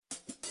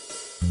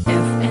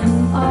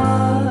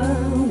FMR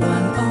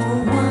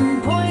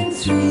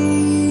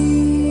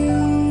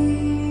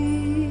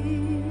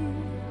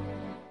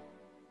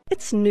 101.3.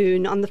 It's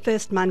noon on the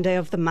first Monday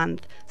of the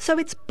month, so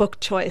it's Book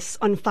Choice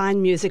on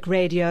Fine Music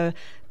Radio,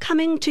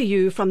 coming to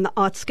you from the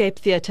Artscape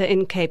Theatre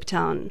in Cape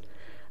Town.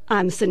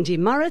 I'm Cindy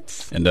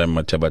Moritz. And I'm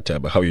Mataba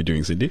Taba. How are you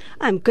doing, Cindy?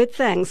 I'm good,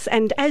 thanks.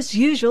 And as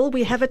usual,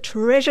 we have a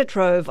treasure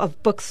trove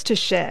of books to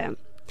share.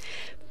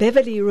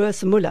 Beverly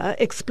Roos-Muller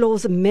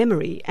explores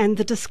memory and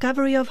the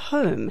discovery of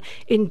home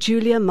in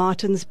Julia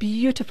Martin's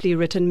beautifully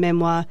written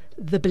memoir,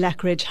 The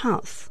Blackridge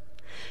House.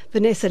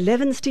 Vanessa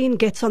Levenstein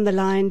gets on the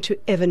line to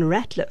Evan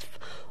Ratliff,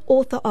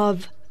 author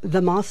of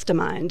The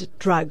Mastermind,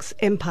 Drugs,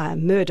 Empire,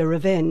 Murder,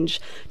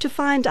 Revenge, to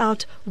find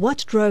out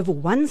what drove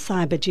one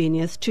cyber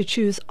genius to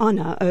choose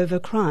honor over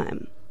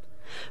crime.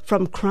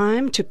 From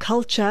crime to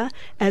culture,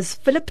 as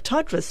Philip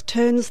Todrus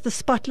turns the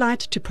spotlight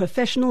to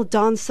professional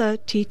dancer,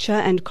 teacher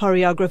and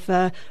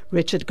choreographer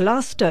Richard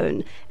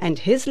Glasstone and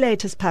his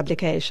latest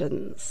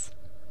publications.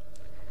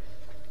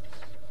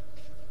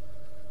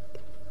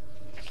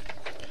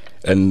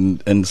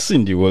 And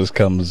Cindy, what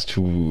comes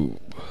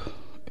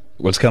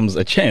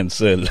a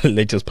chance,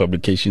 latest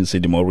publication,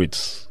 Cindy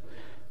Moritz.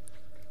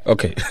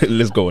 Okay,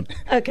 let's go on.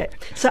 Okay,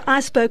 so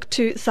I spoke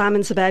to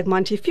Simon Sebag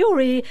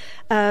Montefiore,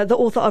 the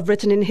author of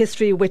Written in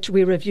History, which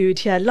we reviewed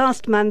here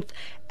last month,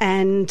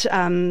 and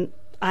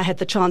I had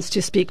the chance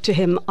to speak to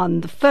him on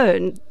the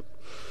phone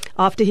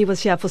after he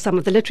was here for some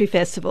of the literary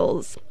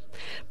festivals.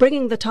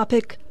 Bringing the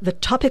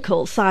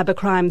topical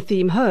cybercrime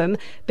theme home,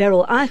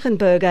 Beryl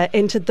Eichenberger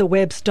entered the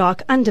web's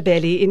dark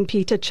underbelly in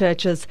Peter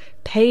Church's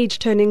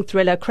page-turning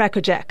thriller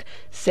Crackerjack,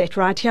 set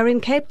right here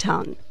in Cape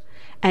Town.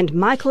 And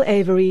Michael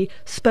Avery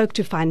spoke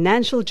to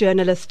financial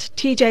journalist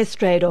T.J.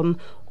 Stradom,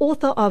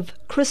 author of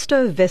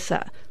Christo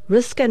Visser,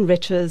 Risk and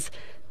Riches,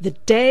 the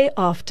day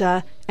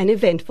after an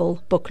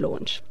eventful book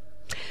launch.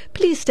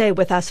 Please stay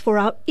with us for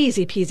our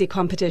easy-peasy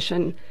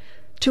competition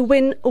to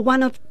win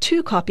one of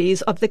 2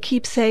 copies of the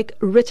keepsake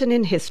Written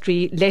in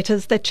History,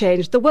 Letters That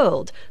Changed the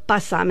World by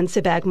Simon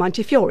Sebag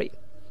Montefiore.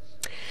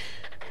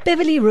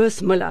 Beverly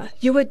Roos-Muller,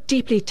 you were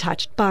deeply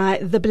touched by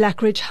The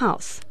Blackridge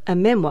House, a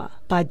memoir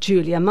by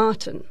Julia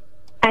Martin.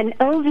 An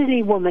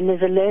elderly woman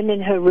is alone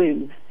in her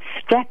room,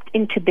 strapped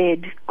into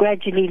bed,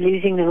 gradually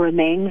losing the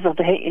remains of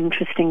her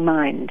interesting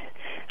mind.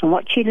 And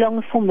what she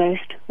longs for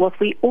most, what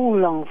we all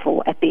long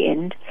for at the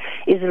end,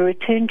 is a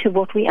return to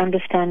what we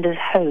understand as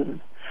home,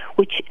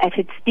 which at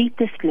its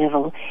deepest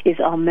level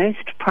is our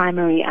most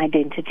primary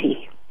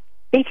identity.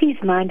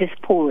 Betty's mind is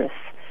porous,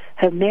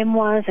 her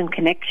memoirs and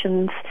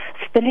connections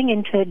spilling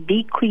into a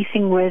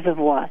decreasing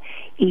reservoir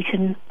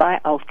eaten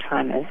by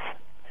Alzheimer's.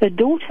 Her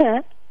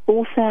daughter,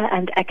 author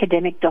and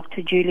academic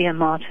Dr. Julia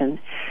Martin,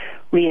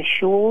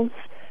 reassures,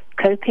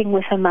 coping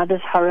with her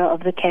mother's horror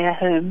of the care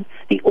home,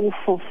 the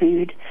awful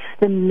food,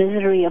 the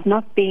misery of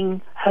not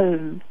being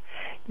home.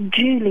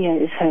 Julia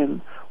is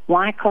home.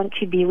 Why can't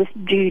she be with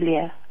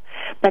Julia?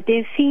 But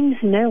there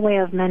seems no way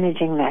of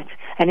managing that,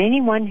 and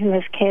anyone who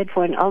has cared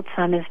for an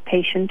Alzheimer's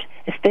patient,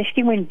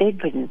 especially when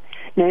bedridden,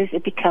 knows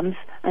it becomes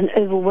an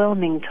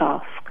overwhelming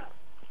task.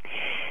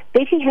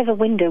 Betty has a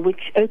window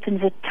which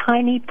opens a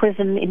tiny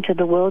prism into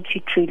the world she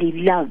truly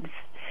loves.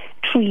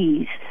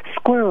 Trees,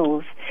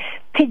 squirrels,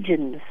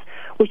 pigeons,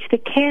 which the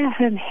care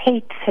home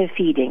hates her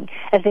feeding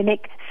as they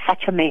make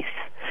such a mess.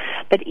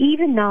 But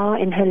even now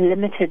in her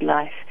limited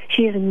life,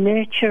 she is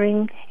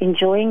nurturing,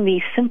 enjoying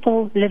these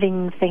simple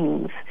living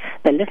things,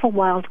 the little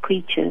wild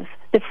creatures,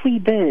 the free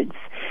birds,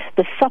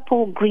 the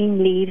supple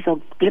green leaves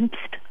of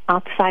glimpsed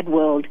outside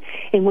world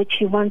in which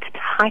she once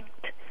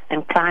hiked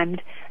and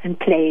climbed and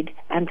played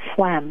and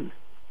swam.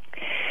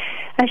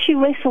 As she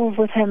wrestles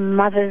with her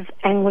mother's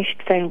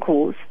anguished phone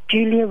calls,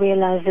 Julia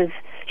realizes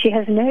she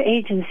has no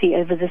agency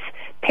over this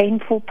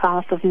painful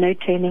path of no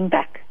turning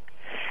back.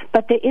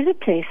 But there is a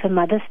place her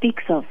mother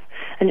speaks of,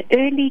 an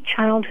early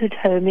childhood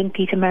home in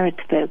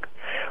Pietermaritzburg,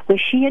 where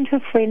she and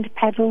her friend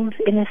paddled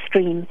in a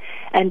stream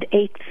and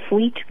ate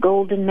sweet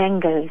golden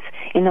mangoes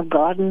in a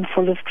garden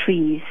full of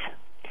trees.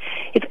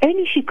 If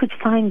only she could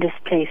find this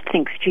place,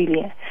 thinks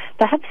Julia,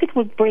 perhaps it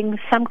would bring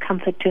some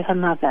comfort to her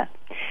mother,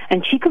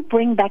 and she could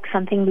bring back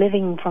something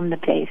living from the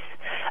place,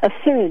 a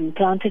fern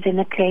planted in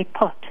a clay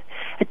pot,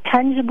 a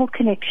tangible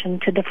connection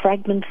to the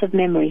fragments of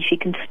memory she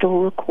can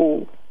still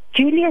recall.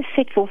 Julia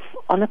sets off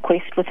on a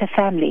quest with her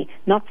family,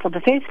 not for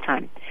the first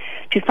time,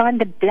 to find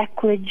the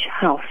Blackridge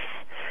House,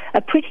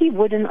 a pretty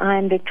wooden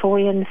iron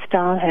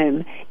Victorian-style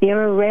home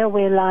near a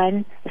railway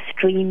line, a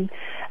stream,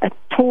 a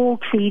tall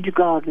treed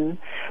garden,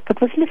 but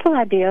with little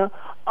idea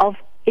of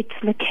its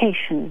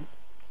location.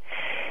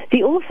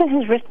 The author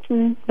has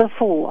written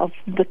before of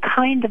the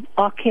kind of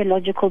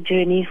archaeological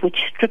journeys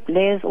which strip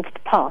layers off the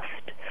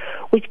past,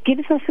 which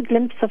gives us a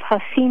glimpse of how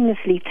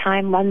seamlessly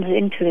time runs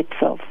into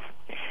itself.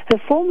 Her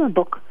former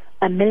book,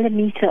 A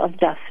Millimeter of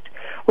Dust,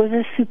 was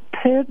a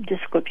superb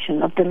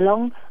description of the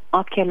long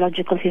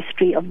archaeological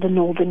history of the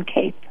Northern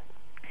Cape.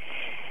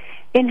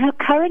 In her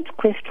current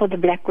quest for the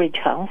Blackridge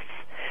House,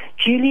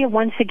 Julia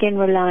once again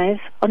relies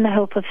on the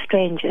help of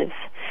strangers.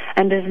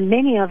 And as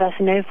many of us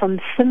know from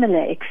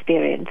similar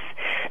experience,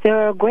 there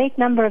are a great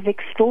number of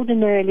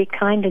extraordinarily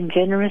kind and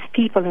generous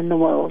people in the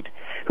world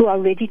who are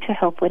ready to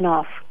help when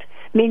asked,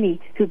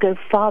 many who go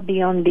far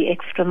beyond the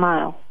extra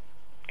mile.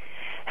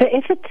 Her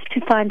efforts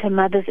to find her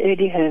mother's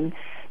early home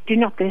do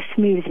not go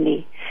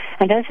smoothly,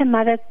 and as her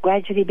mother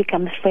gradually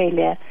becomes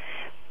frailer,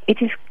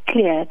 it is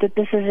clear that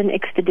this is an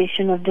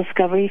expedition of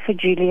discovery for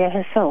Julia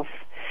herself,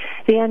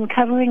 the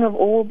uncovering of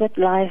all that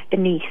lies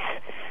beneath,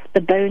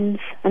 the bones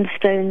and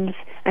stones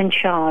and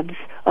shards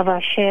of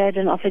our shared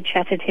and often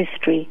shattered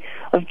history,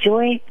 of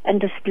joy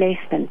and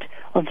displacement,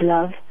 of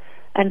love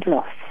and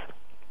loss.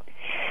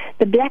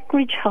 The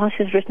Blackridge House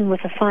is written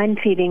with a fine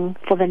feeling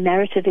for the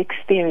narrative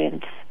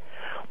experience,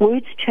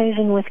 words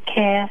chosen with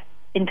care,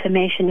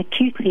 information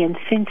acutely and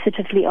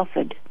sensitively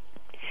offered.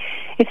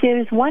 If there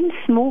is one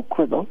small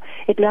quibble,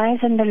 it lies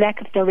in the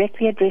lack of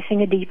directly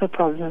addressing a deeper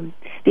problem,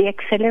 the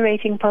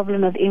accelerating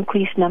problem of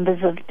increased numbers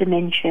of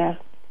dementia.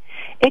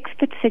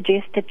 Experts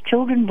suggest that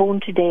children born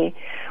today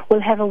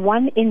will have a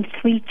 1 in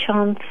 3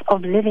 chance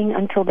of living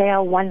until they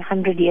are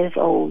 100 years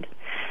old,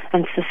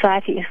 and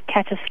society is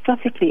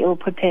catastrophically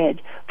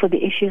ill-prepared for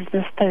the issues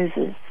this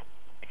poses.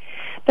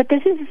 But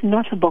this is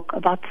not a book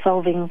about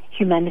solving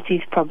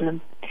humanity's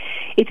problem.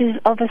 It is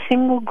of a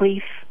single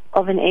grief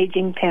of an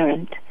aging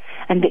parent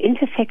and the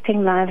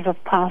intersecting lives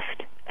of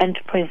past and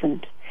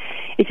present.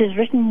 It is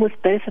written with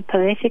both a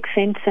poetic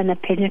sense and a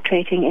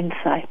penetrating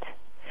insight.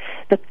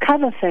 The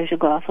cover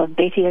photograph of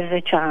Betty as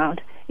a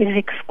child is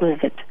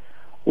exquisite,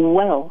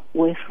 well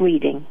worth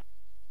reading.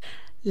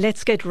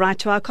 Let's get right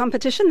to our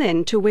competition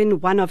then to win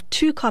one of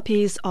 2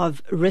 copies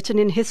of Written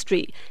in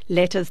History,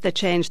 Letters That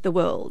Changed the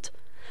World.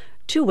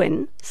 To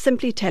win,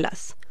 simply tell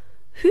us,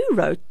 who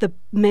wrote the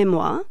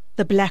memoir,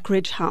 The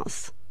Blackridge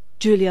House,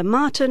 Julia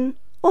Martin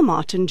or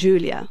Martin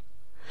Julia?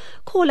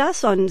 Call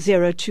us on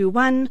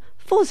 021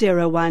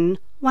 401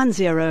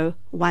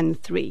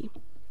 1013.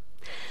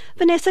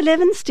 Vanessa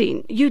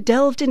Levenstein, you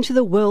delved into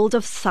the world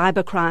of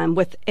cybercrime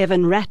with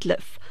Evan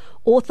Ratliff,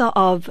 author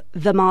of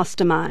The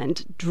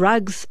Mastermind,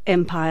 Drugs,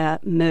 Empire,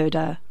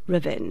 Murder,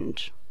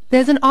 Revenge.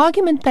 There's an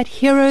argument that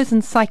heroes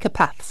and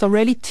psychopaths are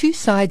really 2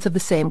 sides of the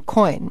same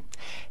coin.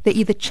 They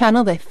either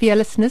channel their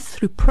fearlessness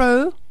through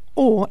pro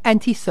or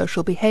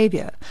antisocial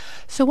behavior.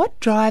 So what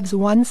drives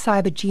one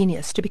cyber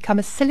genius to become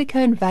a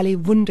Silicon Valley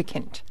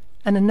wunderkind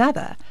and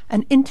another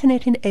an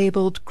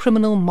internet-enabled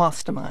criminal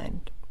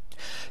mastermind?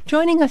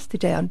 Joining us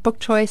today on Book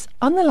Choice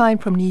on the line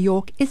from New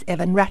York is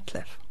Evan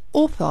Ratliff,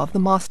 author of The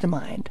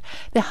Mastermind,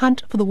 The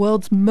Hunt for the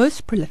World's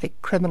Most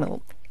Prolific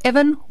Criminal.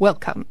 Evan,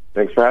 welcome.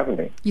 Thanks for having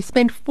me. You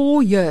spent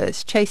 4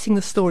 years chasing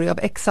the story of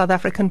ex-South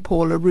African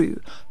Paul LaRue.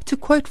 To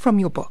quote from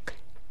your book,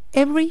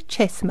 every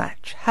chess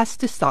match has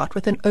to start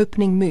with an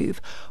opening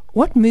move.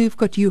 What move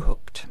got you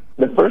hooked?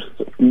 The first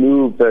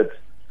move that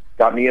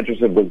got me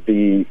interested was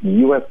the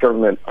U.S.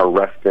 government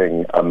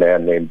arresting a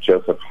man named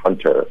Joseph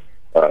Hunter.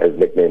 His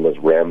nickname was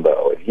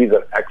Rambo. He's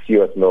an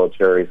ex-U.S.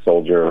 military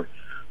soldier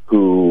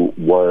who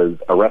was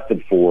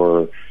arrested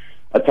for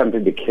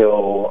attempting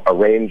to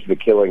arrange the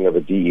killing of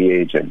a DE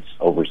agent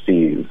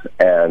overseas.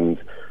 And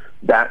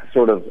that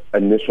sort of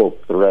initial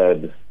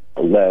thread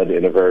led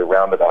in a very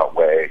roundabout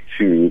way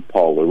to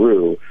Paul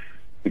LaRue,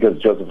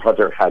 because Joseph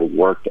Hunter had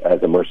worked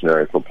as a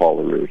mercenary for Paul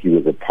LaRue. He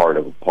was a part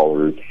of Paul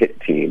LaRue's hit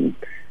team,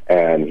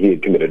 and he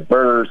had committed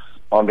murders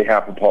on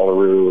behalf of Paul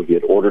LaRue. He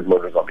had ordered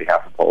murders on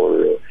behalf of Paul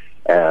LaRue.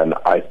 And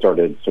I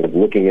started sort of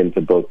looking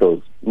into both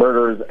those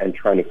murders and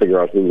trying to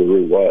figure out who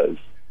LaRue was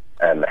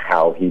and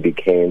how he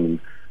became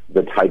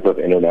the type of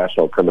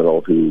international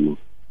criminal who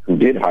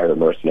did hire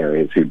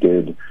mercenaries, who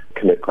did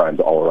commit crimes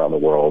all around the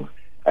world.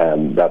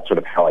 And that's sort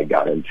of how I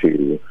got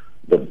into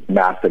the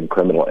massive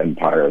criminal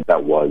empire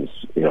that was,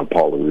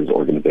 Paul LaRue's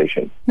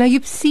organization. Now,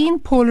 you've seen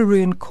Paul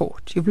LaRue in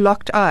court. You've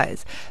locked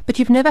eyes, but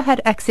you've never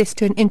had access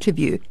to an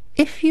interview.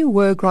 If you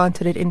were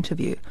granted an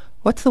interview,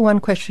 what's the one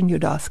question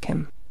you'd ask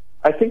him?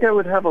 I think I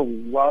would have a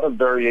lot of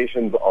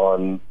variations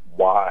on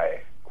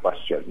why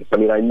questions. I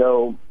mean, I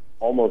know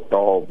almost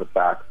all of the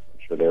facts. I'm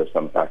sure there are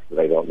some facts that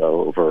I don't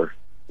know over,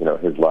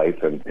 his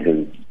life and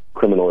his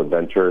criminal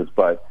adventures,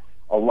 but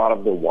a lot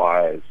of the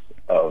whys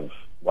of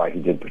why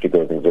he did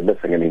particular things are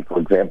missing. I mean, for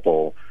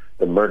example,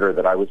 the murder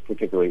that I was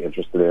particularly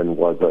interested in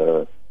was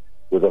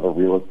of a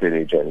real estate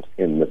agent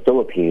in the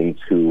Philippines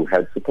who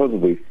had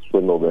supposedly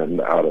swindled him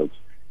out of,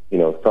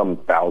 some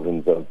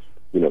thousands of,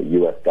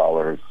 U.S.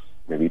 dollars,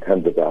 maybe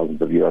tens of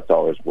thousands of U.S.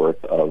 dollars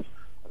worth of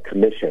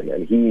commission.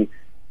 And he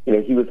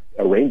was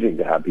arranging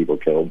to have people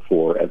killed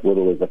for as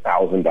little as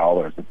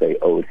 $1,000 that they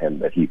owed him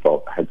that he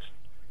felt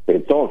they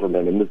had stolen from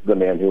him. And this is a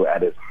man who,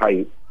 at his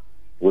height,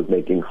 was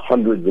making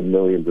hundreds of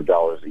millions of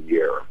dollars a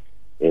year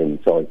in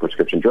selling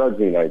prescription drugs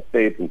in the United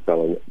States and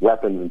selling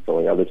weapons and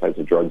selling other types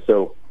of drugs.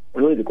 So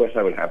really the question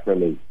I would have for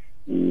him is,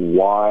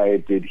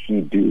 why did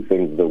he do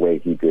things the way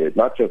he did?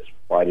 Not just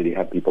why did he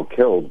have people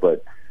killed,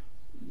 but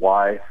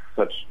why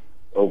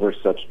over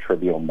such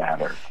trivial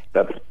matters?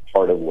 That's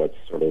part of what's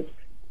sort of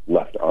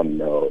left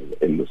unknown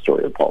in the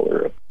story of Paul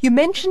LaRue. You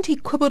mentioned he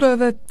quibbled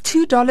over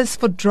 $2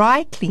 for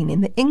dry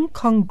cleaning, the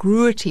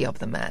incongruity of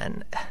the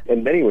man.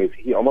 In many ways,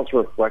 he almost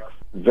reflects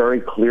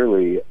very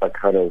clearly a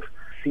kind of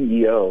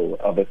CEO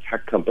of a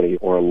tech company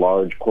or a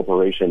large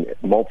corporation,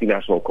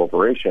 multinational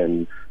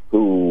corporation,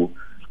 who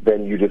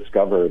then you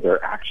discover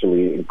they're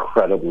actually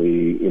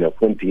incredibly,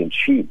 flimsy and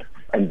cheap.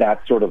 And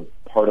that's sort of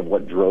part of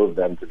what drove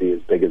them to be as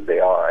big as they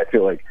are. I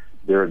feel like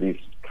there are these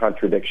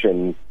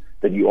contradictions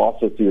that you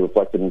also see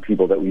reflected in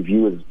people that we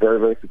view as very,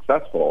 very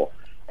successful.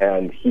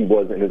 And he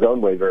was, in his own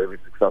way, very, very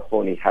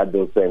successful, and he had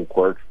those same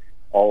quirks.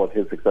 All of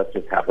his success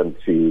just happened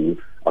to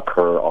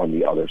occur on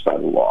the other side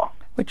of the law.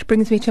 Which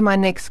brings me to my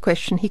next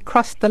question. He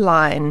crossed the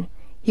line.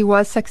 He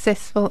was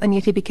successful, and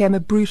yet he became a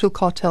brutal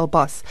cartel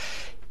boss.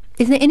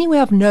 Is there any way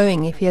of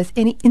knowing if he has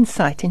any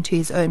insight into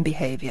his own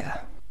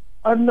behavior?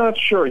 I'm not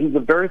sure. He's a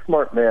very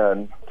smart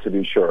man, to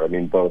be sure. I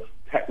mean, both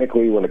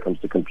technically when it comes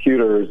to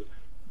computers,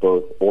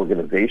 both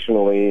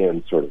organizationally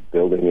and sort of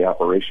building the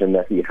operation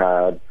that he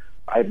had.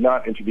 I've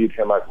not interviewed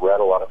him. I've read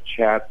a lot of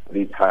chats that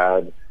he's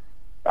had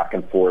back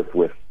and forth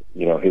with,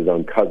 his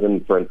own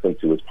cousin, for instance,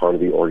 who was part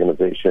of the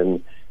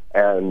organization.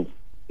 And,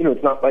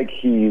 it's not like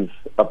he's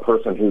a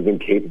person who's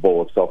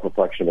incapable of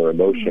self-reflection or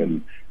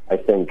emotion. I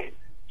think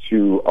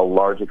to a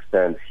large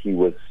extent, he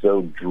was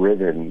so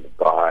driven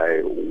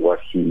by what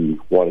he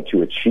wanted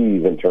to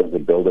achieve in terms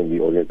of building the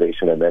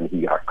organization, and then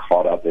he got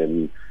caught up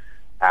in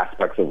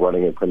aspects of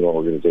running a criminal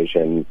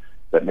organization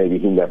that maybe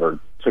he never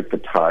took the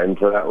time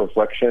for that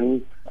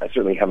reflection. I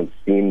certainly haven't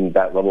seen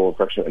that level of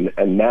reflection.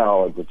 And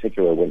now, in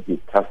particular, when he's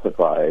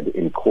testified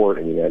in court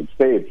in the United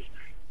States,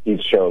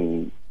 he's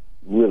shown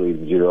really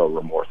zero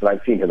remorse. And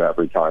I've seen him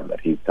every time that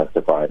he's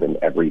testified in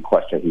every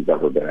question he's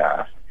ever been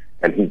asked.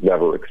 And he's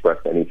never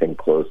expressed anything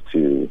close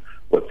to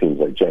what seems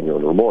like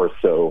genuine remorse.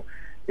 So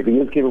if he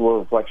is capable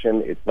of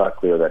reflection, it's not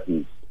clear that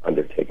he's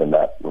undertaken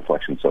that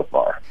reflection so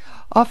far.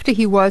 After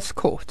he was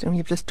caught, and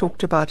we've just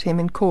talked about him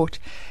in court,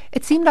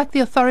 it seemed like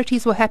the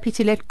authorities were happy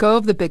to let go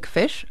of the big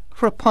fish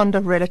for a pond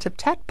of relative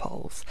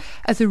tadpoles.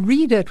 As a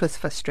reader, it was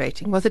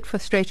frustrating. Was it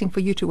frustrating for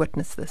you to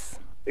witness this?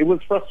 It was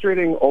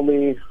frustrating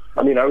only,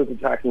 I was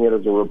attacking it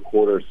as a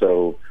reporter,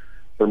 so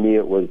for me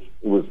it was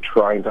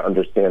trying to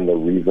understand the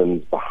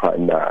reasons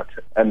behind that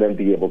and then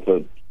be able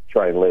to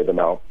try and lay them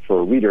out for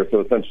a reader. So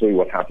essentially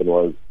what happened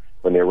was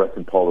when they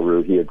arrested Paul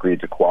LaRue, he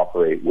agreed to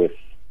cooperate with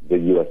the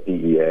U.S.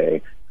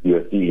 DEA. The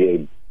U.S.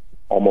 DEA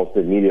almost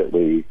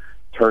immediately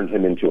turned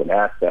him into an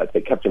asset.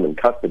 They kept him in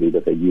custody,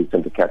 but they used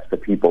him to catch the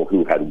people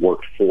who had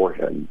worked for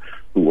him,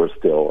 who were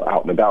still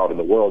out and about in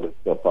the world and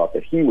still thought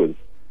that he was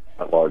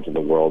at large in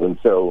the world. And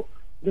so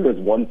there was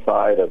one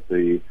side of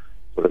the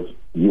sort of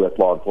U.S.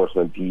 law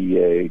enforcement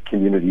DEA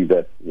community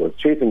that was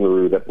chasing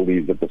LaRue that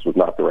believed that this was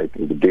not the right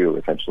thing to do,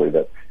 essentially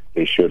that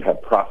they should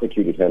have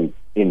prosecuted him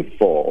in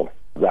full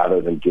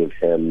rather than give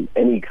him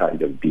any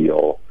kind of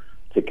deal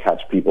to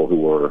catch people who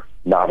were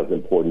not as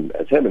important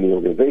as him in the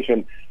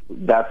organization.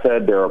 That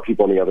said, there are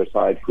people on the other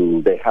side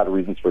who they had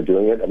reasons for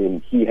doing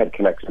it. He had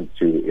connections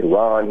to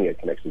Iran, he had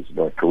connections to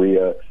North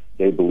Korea.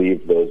 They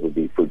believed those would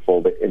be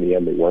fruitful, but in the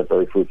end they weren't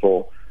very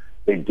fruitful.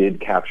 They did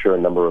capture a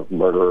number of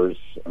murderers,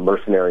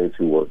 mercenaries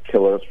who were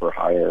killers for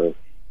hire,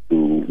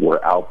 who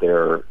were out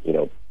there,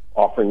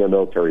 offering their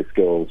military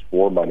skills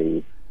for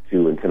money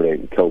to intimidate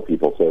and kill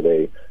people. So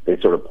they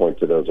sort of point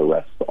to those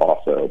arrests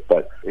also.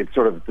 But it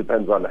sort of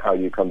depends on how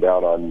you come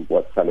down on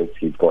what sentence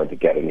he's going to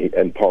get.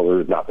 And Paul LaRue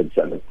has not been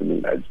sentenced in the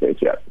United States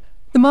yet.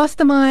 The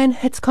Mastermind,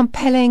 it's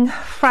compelling,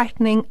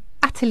 frightening,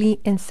 utterly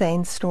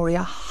insane story.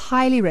 A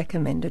highly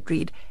recommended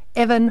read.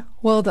 Evan,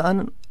 well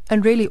done,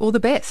 and really all the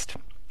best.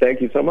 Thank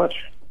you so much.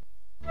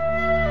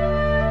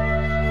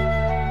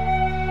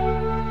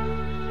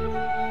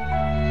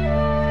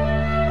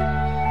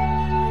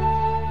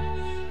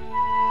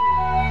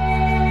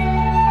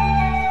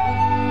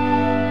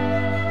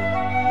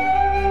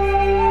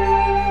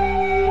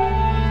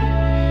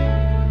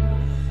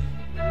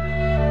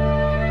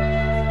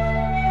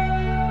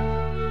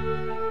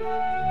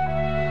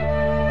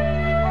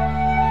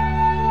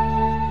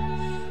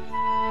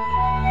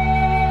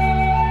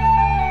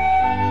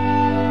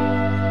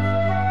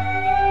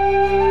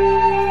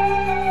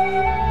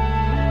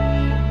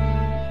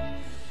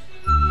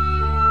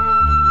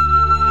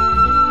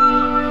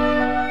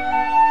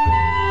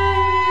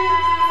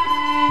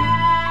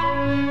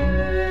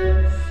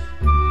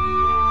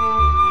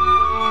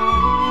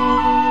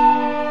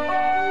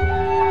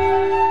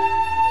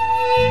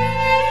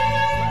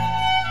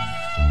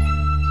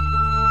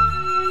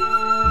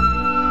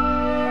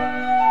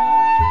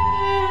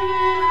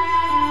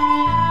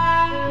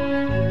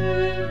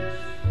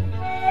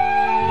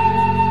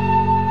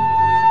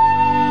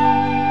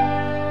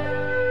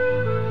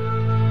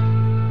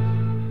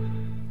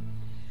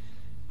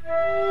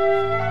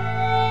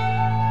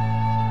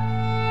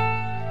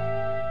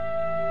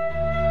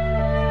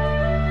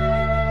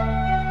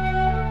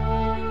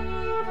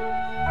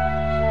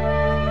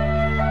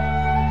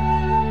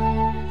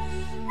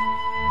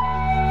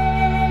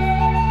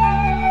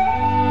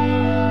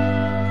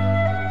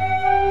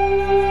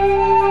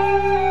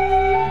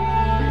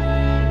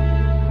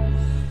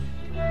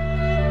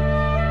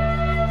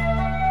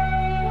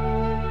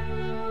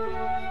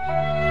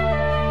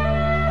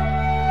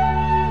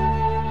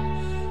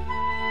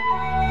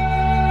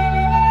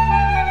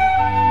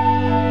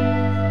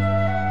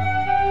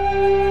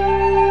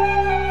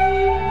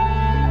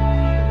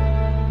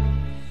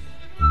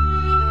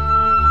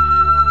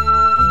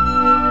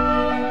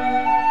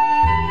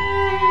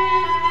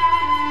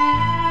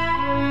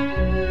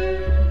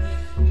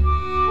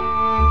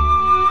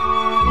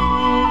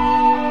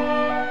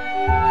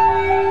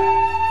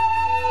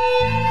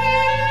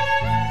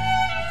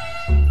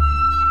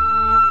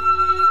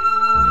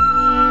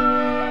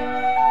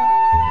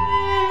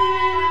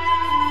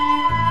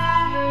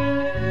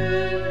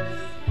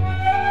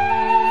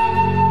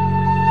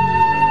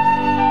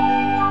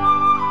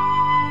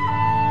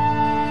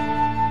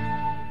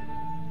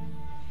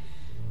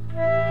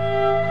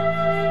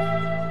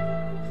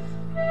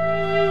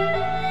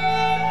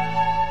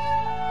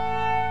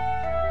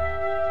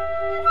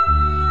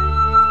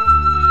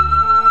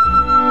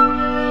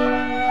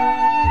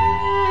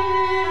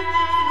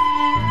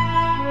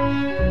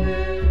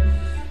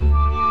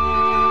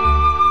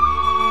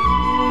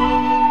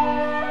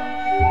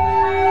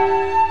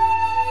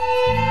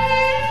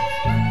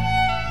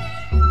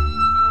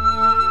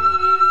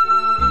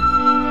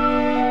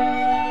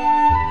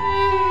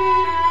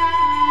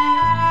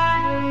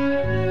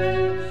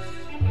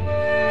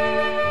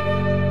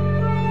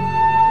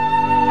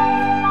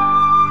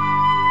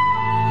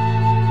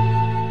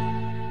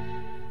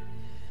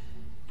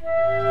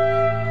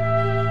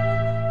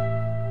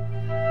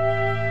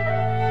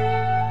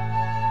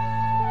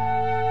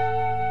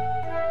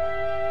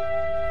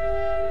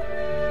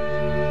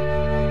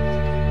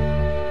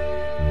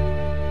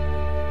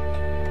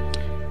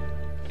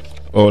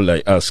 all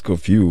I ask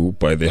of you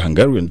by the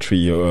Hungarian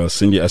trio.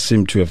 Cindy, I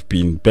seem to have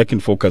been back in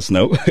focus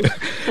now. Okay.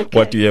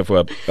 What do you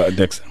have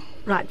next?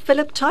 Right.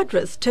 Philip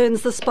Todris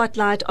turns the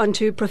spotlight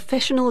onto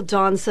professional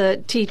dancer,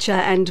 teacher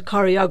and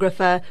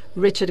choreographer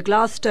Richard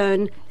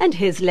Glasstone and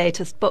his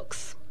latest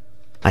books.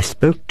 I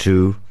spoke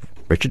to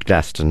Richard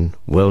Glasstone,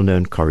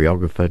 well-known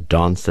choreographer,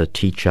 dancer,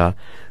 teacher,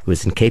 who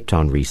was in Cape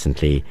Town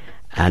recently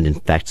and in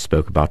fact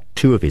spoke about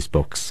two of his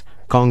books,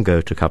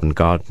 Congo to Covent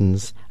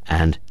Gardens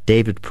and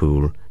David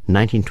Poole,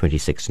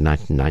 1926 to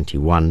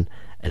 1991,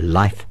 A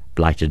Life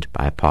Blighted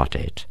by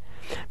Apartheid.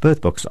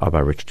 Both books are by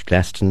Richard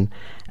Glasstone,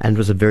 and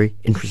was a very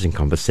interesting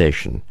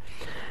conversation.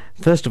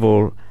 First of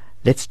all,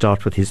 let's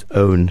start with his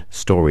own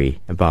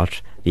story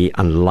about the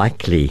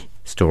unlikely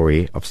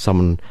story of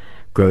someone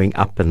growing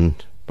up in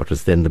what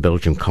was then the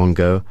Belgian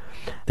Congo,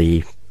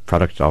 the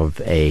product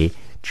of a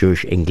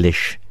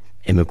Jewish-English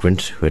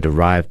immigrant who had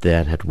arrived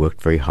there and had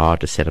worked very hard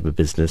to set up a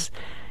business,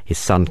 his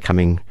son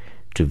coming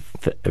to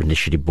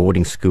initially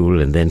boarding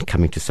school and then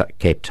coming to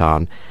Cape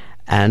Town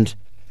and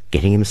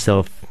getting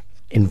himself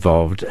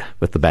involved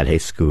with the ballet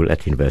school at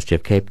the University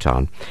of Cape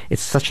Town.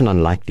 It's such an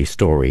unlikely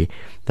story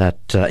that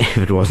if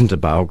it wasn't a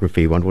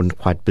biography, one wouldn't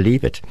quite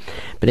believe it.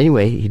 But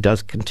anyway, he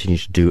does continue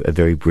to do a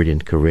very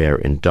brilliant career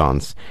in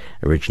dance,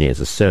 originally as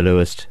a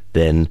soloist,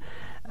 then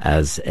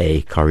as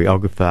a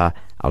choreographer,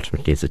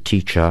 ultimately as a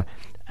teacher,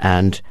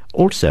 and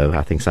also,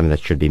 I think something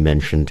that should be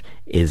mentioned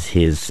is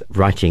his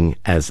writing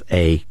as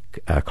a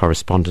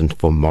correspondent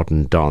for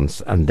modern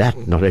dance, and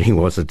that not only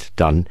was it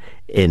done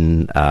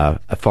in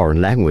a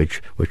foreign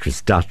language, which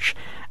was Dutch,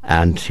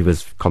 and he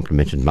was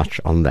complimented much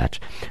on that.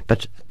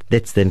 But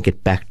let's then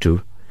get back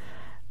to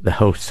the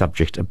whole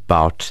subject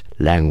about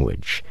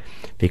language,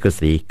 because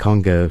the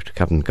Congo to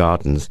Covent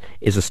Gardens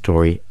is a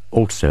story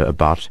also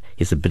about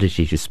his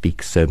ability to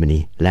speak so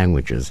many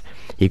languages.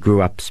 He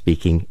grew up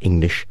speaking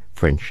English,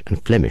 French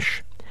and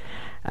Flemish,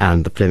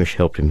 and the Flemish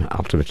helped him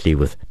ultimately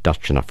with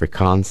Dutch and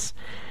Afrikaans.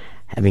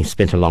 Having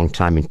spent a long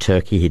time in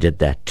Turkey, he did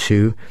that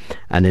too,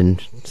 and then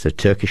so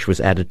Turkish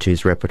was added to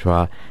his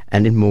repertoire,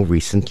 and in more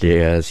recent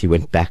years he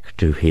went back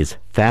to his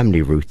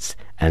family roots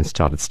and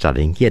started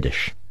studying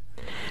Yiddish.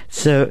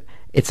 So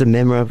it's a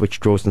memoir which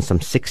draws on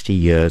some 60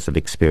 years of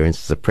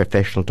experience as a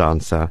professional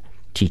dancer,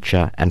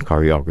 teacher and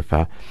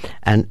choreographer,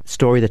 and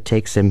story that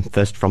takes him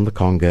first from the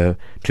Congo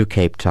to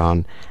Cape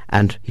Town,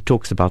 and he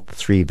talks about the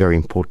three very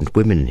important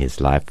women in his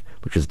life,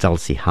 which was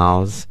Dulcie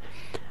Howes,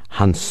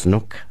 Hans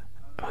Snoek,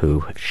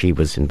 who she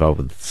was involved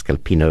with the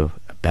Scalpino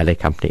Ballet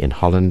Company in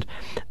Holland,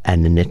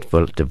 and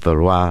Ninette de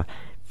Valois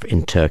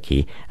in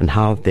Turkey, and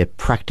how their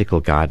practical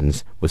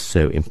guidance was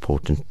so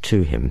important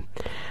to him.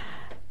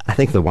 I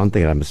think the one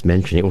thing I must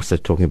mention, also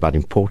talking about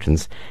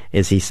importance,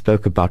 is he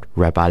spoke about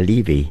Rabbi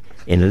Levy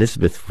in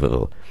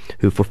Elizabethville,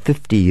 who for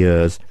 50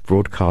 years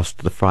broadcast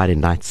the Friday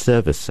night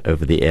service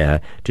over the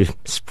air to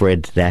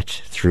spread that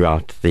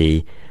throughout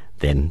the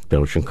then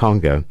Belgian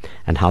Congo,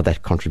 and how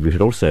that contributed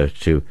also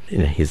to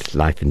his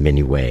life in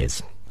many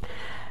ways.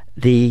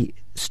 The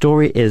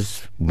story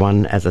is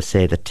one, as I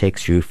say, that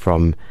takes you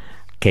from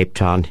Cape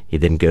Town. He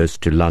then goes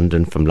to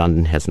London. From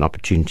London has an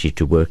opportunity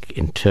to work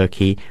in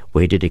Turkey,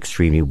 where he did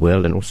extremely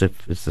well, and also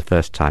it's the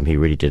first time he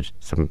really did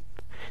some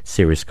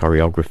serious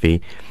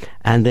choreography.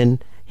 And then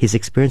his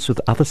experience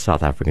with other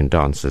South African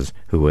dancers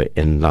who were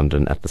in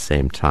London at the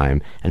same time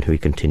and who he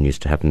continues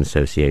to have an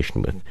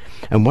association with.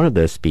 And one of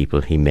those people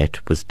he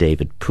met was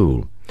David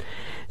Poole.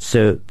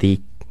 So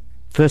the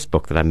first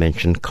book that I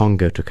mentioned,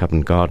 Congo to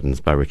Covent Gardens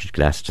by Richard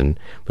Glasstone,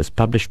 was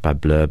published by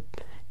Blurb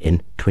in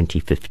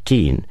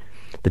 2015.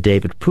 The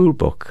David Poole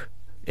book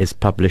is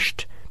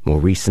published more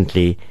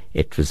recently.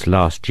 It was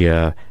last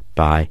year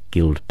by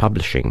Guild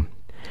Publishing.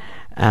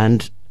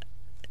 And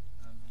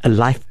A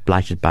Life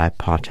Blighted by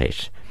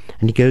Apartheid.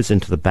 And he goes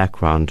into the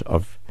background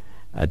of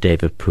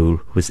David Poole,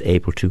 who was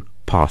able to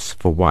pass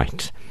for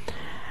white.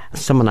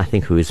 Someone I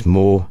think who is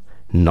more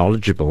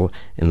knowledgeable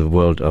in the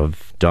world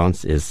of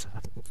dance is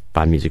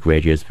Fine Music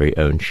Radio's very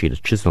own Sheila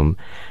Chisholm,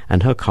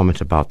 and her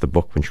comment about the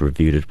book when she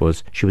reviewed it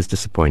was she was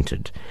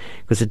disappointed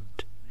because it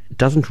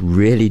doesn't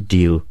really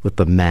deal with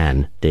the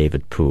man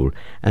David Poole,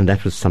 and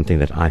that was something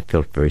that I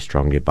felt very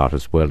strongly about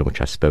as well, and which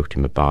I spoke to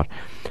him about.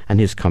 And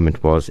his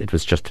comment was it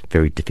was just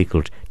very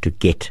difficult to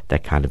get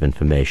that kind of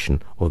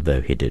information, although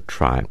he did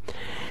try.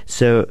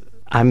 So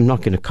I'm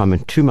not going to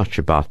comment too much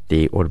about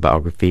the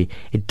autobiography.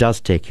 It does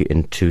take you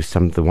into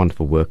some of the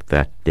wonderful work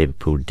that David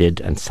Poole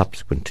did, and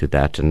subsequent to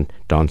that, and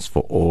Dance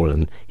for All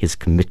and his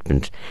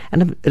commitment,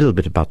 and a little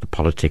bit about the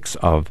politics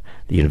of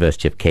the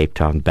University of Cape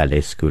Town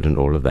Ballet School and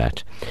all of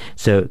that.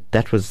 So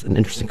that was an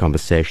interesting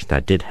conversation that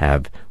I did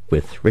have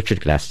with Richard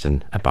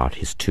Glasstone about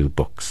his two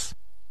books.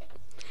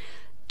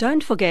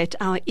 Don't forget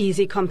our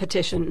easy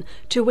competition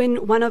to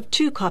win one of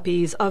 2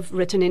 copies of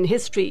Written in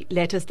History,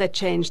 Letters That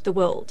Changed the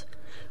World.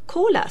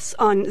 Call us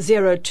on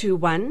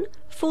 021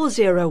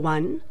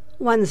 401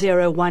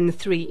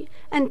 1013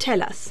 and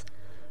tell us,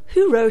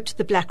 who wrote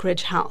The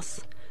Blackridge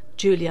House,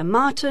 Julia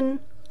Martin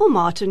or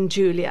Martin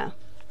Julia?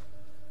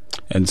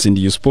 And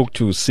Cindy, you spoke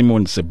to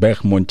Simon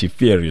Sebag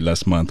Montefiore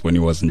last month when he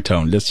was in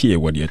town. Let's hear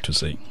what he had to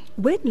say.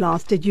 When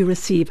last did you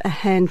receive a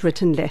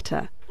handwritten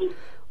letter?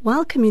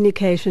 While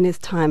communication is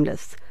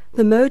timeless,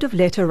 the mode of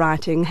letter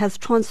writing has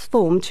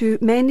transformed to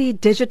mainly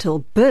digital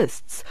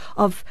bursts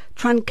of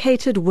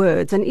truncated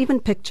words and even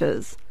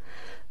pictures.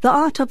 The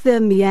art of the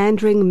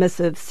meandering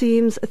missive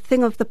seems a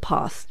thing of the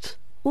past.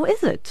 Or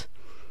is it?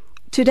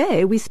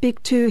 Today we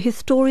speak to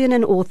historian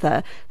and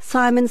author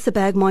Simon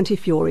Sebag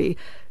Montefiore,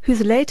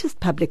 whose latest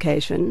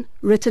publication,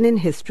 Written in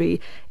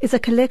History, is a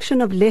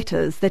collection of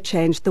letters that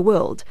changed the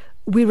world.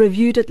 We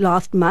reviewed it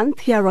last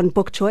month here on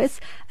Book Choice,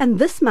 and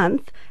this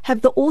month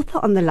have the author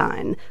on the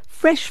line,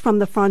 fresh from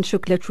the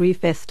Franschhoek Literary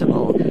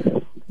Festival.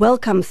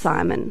 Welcome,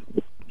 Simon.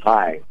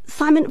 Hi.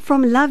 Simon,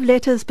 from love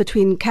letters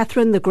between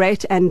Catherine the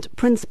Great and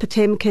Prince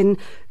Potemkin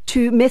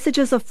to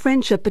messages of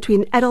friendship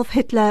between Adolf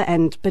Hitler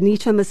and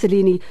Benito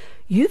Mussolini,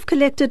 you've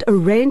collected a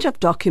range of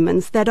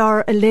documents that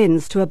are a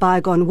lens to a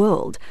bygone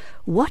world.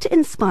 What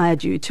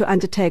inspired you to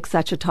undertake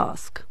such a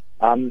task?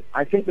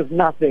 I think there's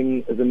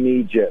nothing as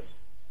immediate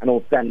and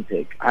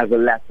authentic as a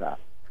letter.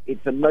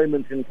 It's a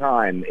moment in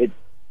time. It's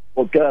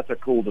what Goethe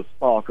called a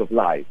spark of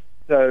life.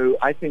 So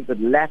I think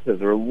that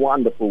letters are a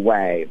wonderful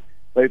way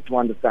both to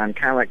understand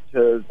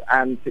characters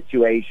and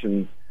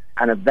situations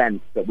and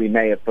events that we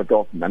may have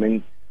forgotten. I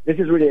mean, this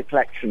is really a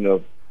collection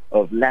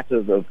of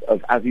letters of,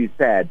 as you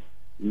said,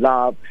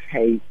 love,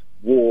 hate,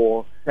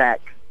 war,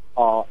 sex,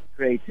 art,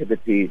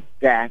 creativity,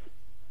 death,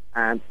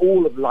 and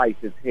all of life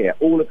is here,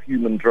 all of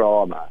human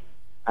drama.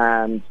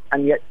 And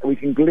yet we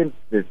can glimpse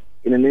this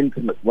in an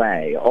intimate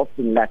way.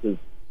 Often letters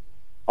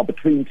are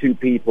between two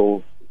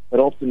people, but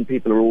often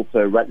people are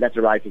also,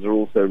 letter writers are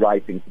also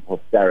writing for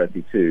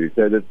posterity too.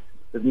 So there's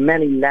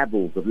many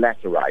levels of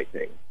letter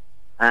writing.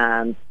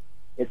 And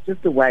it's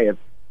just a way of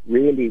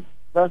really,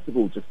 first of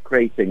all, just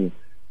creating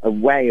a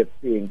way of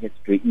seeing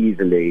history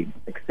easily,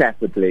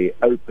 accessibly,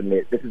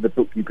 openly. This is a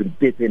book you can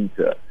dip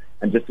into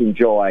and just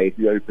enjoy if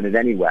you open it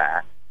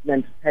anywhere. It's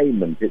an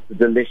entertainment. It's a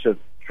delicious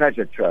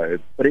treasure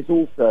trove, but it's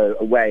also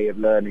a way of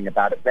learning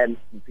about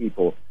events and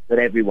people that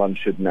everyone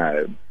should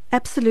know.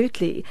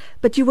 Absolutely.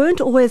 But you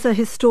weren't always a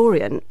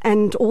historian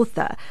and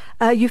author.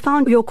 You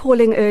found your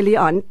calling early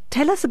on.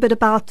 Tell us a bit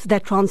about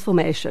that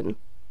transformation.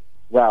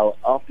 Well,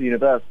 after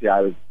university,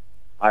 I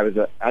was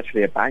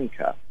actually a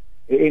banker.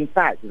 In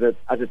fact,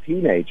 as a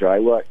teenager, I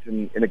worked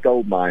in a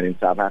gold mine in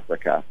South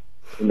Africa,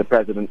 in the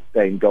President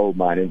Steyn gold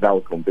mine in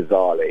Welkom,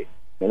 bizarrely.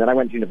 And then I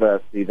went to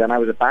university. Then I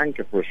was a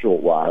banker for a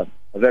short while,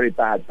 a very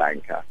bad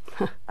banker.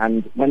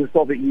 And when the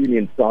Soviet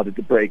Union started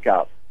to break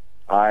up,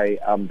 I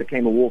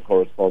became a war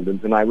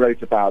correspondent, and I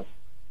wrote about,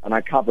 and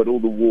I covered all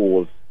the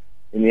wars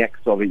in the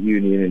ex-Soviet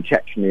Union, in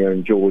Chechnya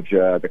and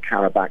Georgia, the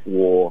Karabakh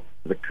War,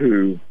 the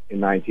coup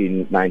in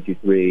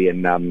 1993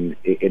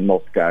 in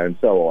Moscow, and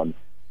so on.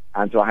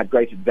 And so I had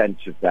great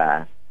adventures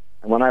there.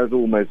 And when I was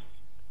almost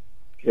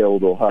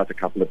killed or hurt a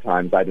couple of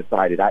times, I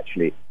decided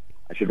actually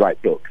I should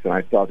write books. And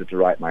I started to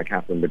write my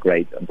Catherine the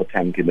Great and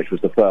Potemkin, which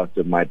was the first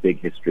of my big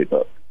history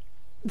books.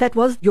 That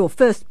was your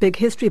first big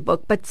history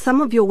book, but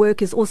some of your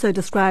work is also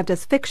described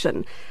as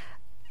fiction.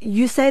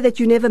 You say that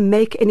you never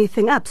make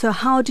anything up, so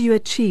how do you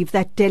achieve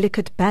that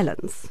delicate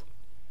balance?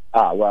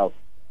 Well,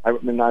 I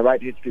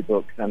write history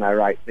books and I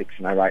write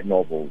fiction, I write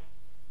novels,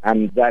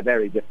 and they're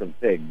very different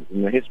things.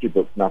 In the history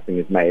books, nothing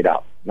is made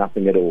up,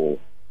 nothing at all.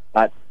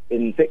 But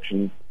in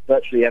fiction,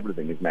 virtually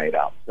everything is made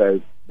up,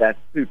 so they're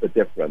super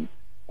different.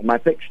 And my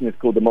fiction is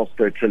called the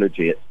Moscow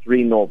Trilogy. It's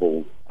 3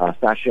 novels,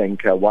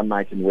 Sashenka, One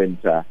Night in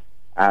Winter,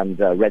 and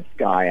Red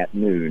Sky at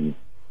Noon,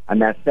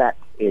 and they're set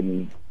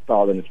in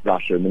Stalinist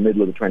Russia in the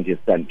middle of the 20th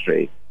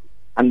century.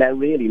 And they're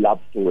really love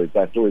stories.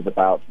 They're stories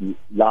about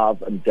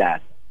love and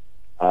death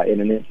in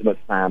an intimate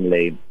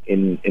family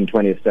in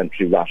 20th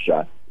century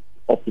Russia.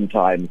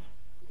 Oftentimes,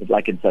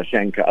 like in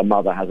Sashenka, a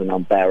mother has an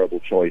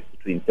unbearable choice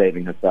between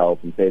saving herself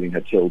and saving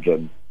her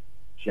children.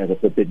 She has a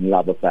forbidden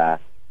love affair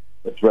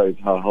that throws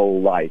her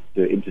whole life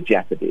into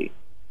jeopardy.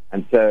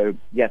 And so,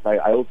 yes, I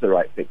also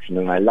write fiction,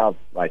 and I love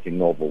writing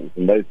novels.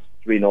 And those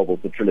 3 novels,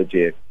 the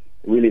trilogy, are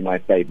really my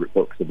favorite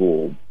books of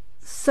all.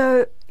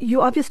 So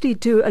you obviously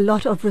do a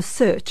lot of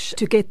research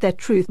to get that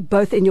truth,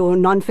 both in your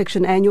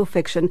non-fiction and your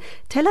fiction.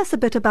 Tell us a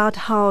bit about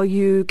how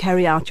you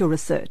carry out your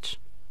research.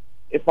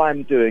 If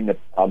I'm doing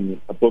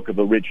a book of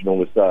original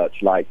research,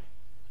 like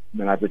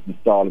when I've written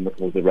Stalin, the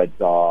Cause of Red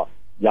Tsar,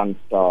 Young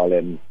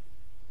Stalin,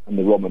 and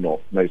the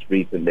Romanovs most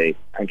recently,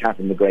 and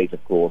Catherine the Great,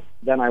 of course,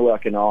 then I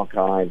work in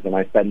archives, and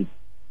I spend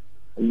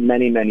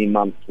many, many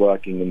months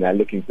working in there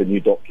looking for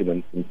new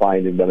documents and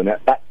finding them, and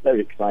that's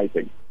very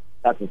exciting.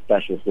 That's a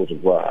special sort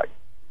of work.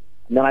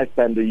 And then I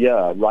spend a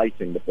year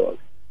writing the book.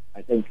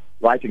 I think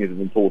writing is as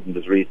important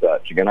as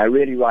researching, and I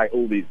really write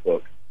all these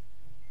books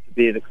to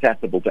be as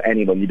accessible to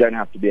anyone. You don't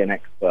have to be an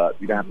expert.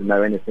 You don't have to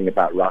know anything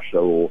about Russia,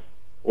 or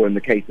in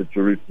the case of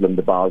Jerusalem,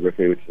 the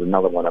biography, which is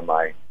another one of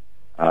my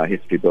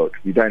history books.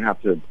 You don't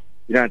have to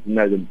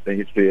know the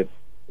history of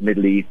the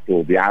Middle East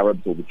or the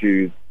Arabs or the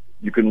Jews.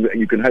 You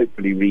can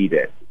hopefully read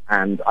it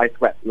And I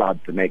sweat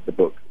blood to make the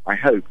book, I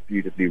hope,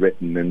 beautifully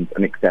written and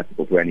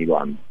accessible to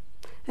anyone.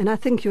 And I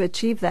think you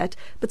achieved that.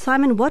 But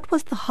Simon, what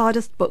was the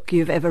hardest book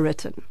you've ever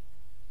written?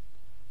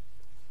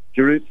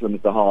 Jerusalem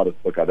is the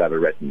hardest book I've ever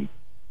written,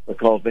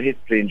 because the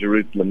history in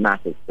Jerusalem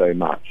matters so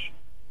much.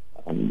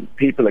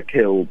 People are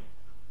killed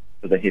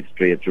for the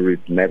history of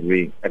Jerusalem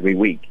every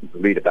week. You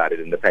can read about it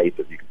in the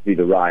papers. You can see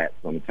the riots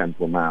on the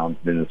Temple Mount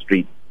and in the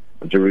streets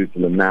of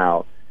Jerusalem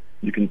now.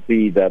 You can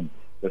see the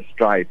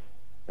strife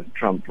as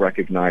Trump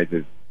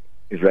recognizes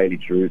Israeli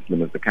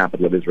Jerusalem as the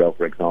capital of Israel,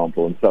 for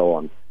example, and so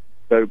on.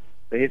 So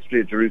the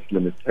history of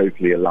Jerusalem is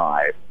totally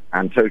alive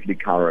and totally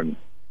current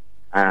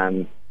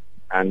and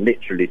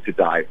literally to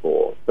die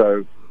for.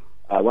 So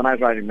when I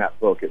was writing that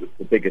book, it was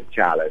the biggest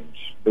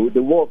challenge. There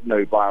was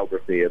no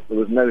biography. There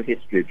was no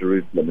history of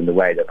Jerusalem in the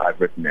way that I've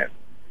written it.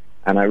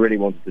 And I really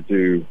wanted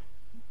to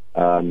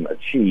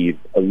achieve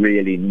a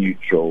really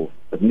neutral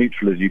as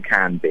you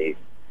can be,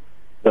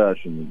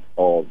 version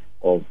of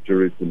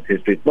Jerusalem's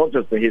history. It's not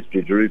just the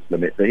history of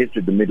Jerusalem, it's the history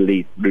of the Middle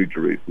East through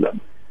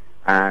Jerusalem.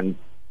 And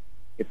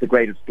it's the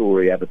greatest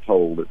story ever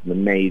told. It's an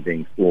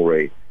amazing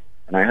story.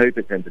 And I hope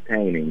it's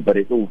entertaining, but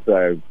it's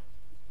also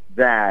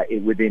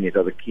within it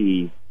are the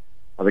keys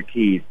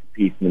to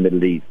peace in the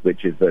Middle East,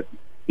 which is that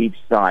each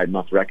side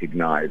must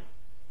recognize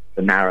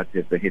the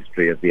narrative, the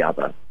history of the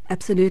other.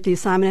 Absolutely,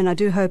 Simon, and I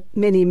do hope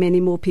many, many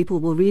more people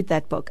will read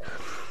that book.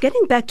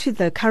 Getting back to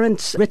the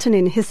current Written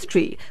in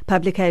History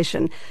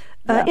publication,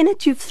 in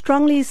it you've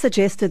strongly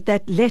suggested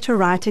that letter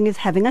writing is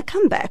having a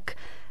comeback.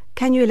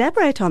 Can you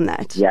elaborate on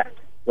that? Yeah.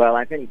 Well,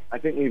 I think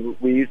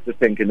we used to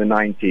think in the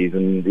 90s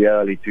and the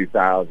early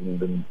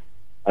 2000s and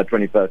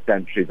 21st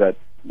century that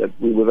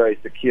we were very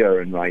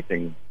secure in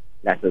writing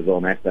letters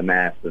on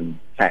SMS and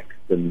text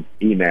and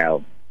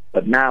email.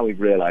 But now we've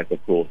realized,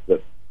 of course,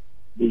 that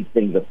these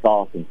things are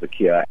far from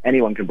secure.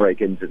 Anyone can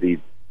break into these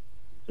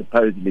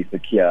supposedly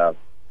secure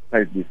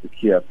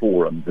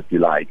forums, if you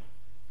like.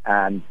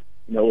 And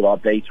all our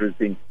data is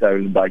being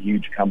stolen by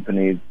huge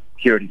companies.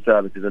 Security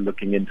services are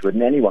looking into it,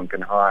 and anyone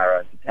can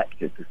hire a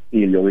detective to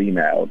steal your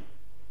emails.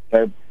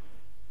 So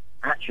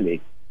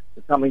actually,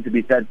 there's something to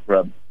be said for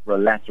a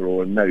letter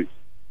or a note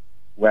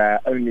where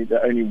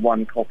only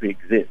one copy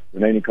exists,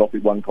 and only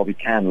one copy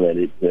can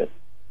really exist.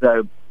 So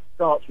it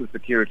starts with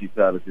security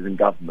services and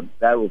government.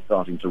 They're all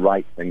starting to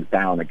write things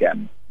down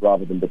again,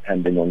 rather than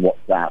depending on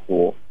WhatsApp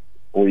or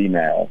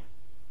email.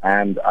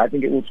 And I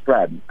think it will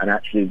spread, and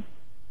actually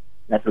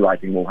letter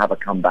writing will have a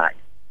comeback,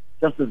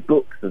 just as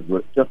books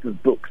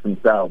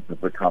themselves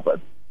have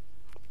recovered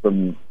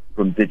from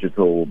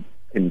digital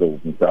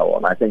Kindles and so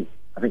on. I think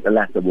the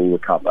letter will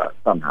recover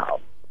somehow.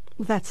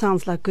 That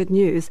sounds like good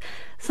news.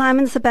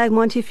 Simon Sebag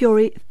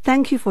Montefiore,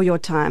 thank you for your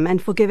time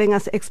and for giving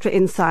us extra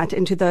insight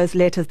into those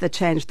letters that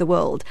changed the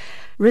world.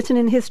 Written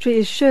in History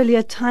is surely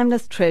a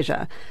timeless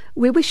treasure.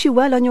 We wish you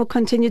well on your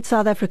continued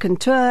South African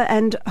tour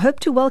and hope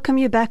to welcome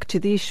you back to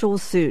these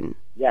shores soon.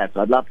 Yes,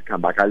 I'd love to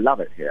come back. I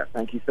love it here.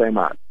 Thank you so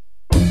much.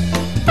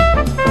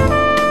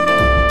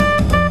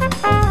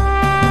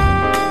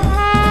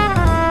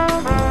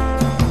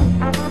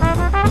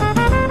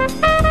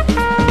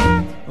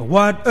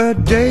 What a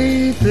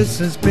day this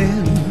has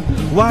been,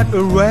 what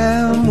a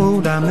rare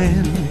mood I'm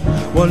in.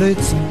 Well,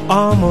 it's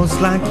almost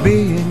like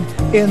being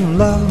in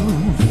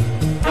love.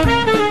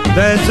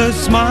 There's a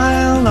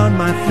smile on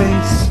my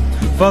face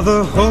for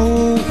the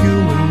whole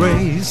human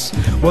race.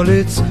 Well,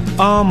 it's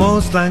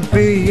almost like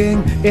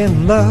being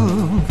in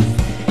love.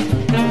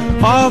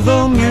 All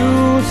the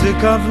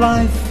music of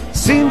life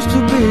seems to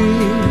be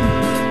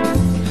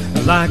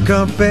like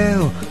a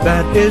bell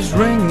that is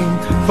ringing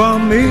for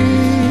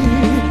me.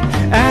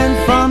 And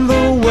from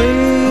the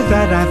way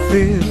that I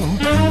feel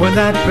when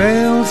that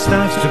bell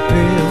starts to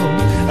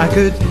peal, I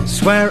could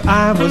swear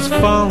I was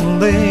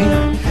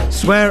falling,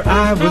 swear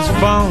I was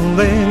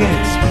falling.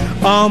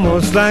 It's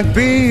almost like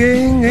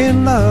being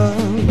in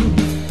love.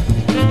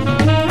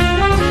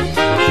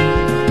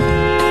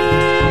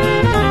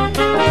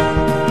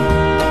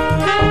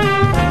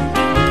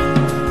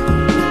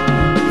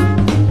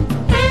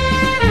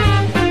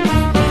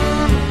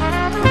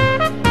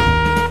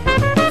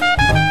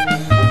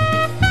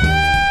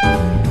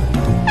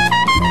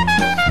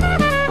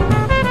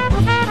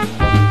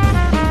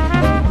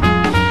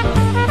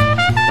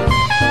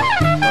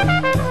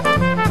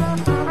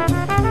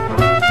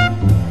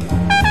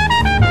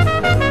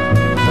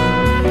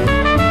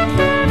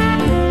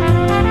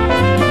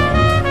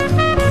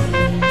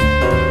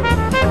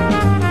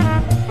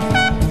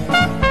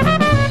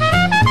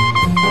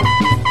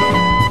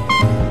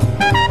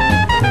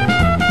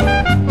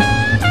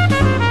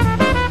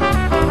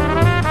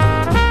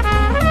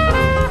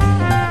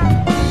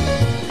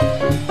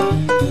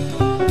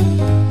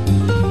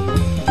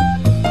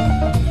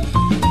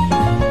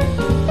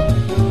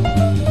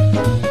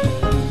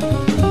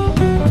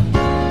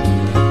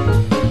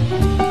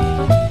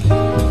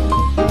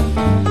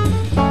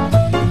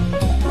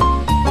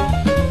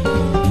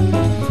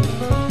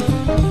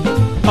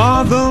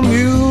 All the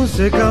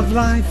music of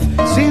life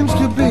seems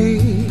to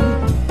be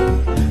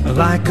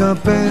like a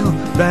bell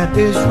that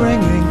is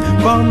ringing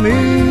for me.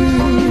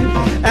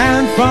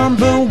 And from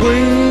the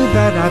way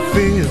that I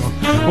feel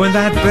when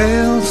that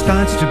bell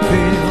starts to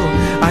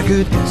peal, I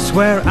could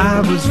swear I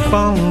was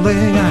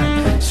falling,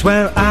 I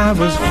swear I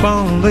was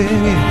falling.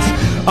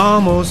 It's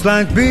almost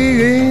like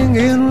being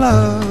in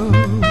love.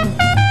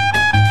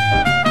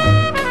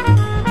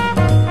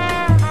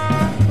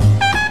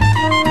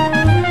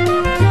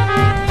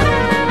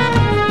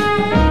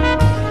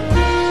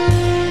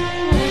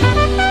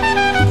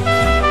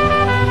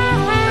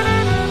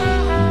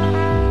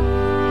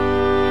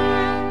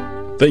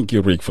 Thank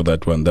you, Rick, for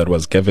that one. That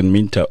was Kevin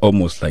Minter,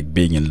 Almost Like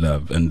Being in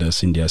Love. And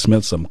Cindy, I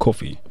smelled some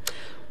coffee.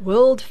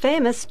 World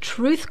famous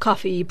Truth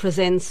Coffee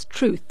presents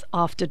Truth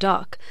After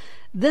Dark.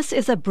 This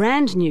is a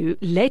brand new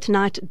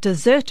late-night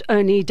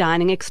dessert-only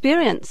dining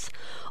experience.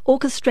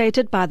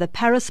 Orchestrated by the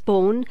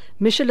Paris-born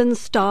Michelin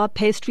star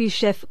pastry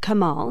chef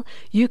Kamal,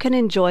 you can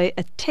enjoy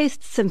a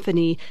taste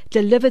symphony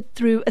delivered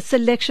through a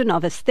selection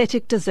of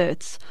aesthetic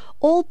desserts,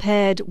 all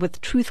paired with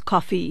Truth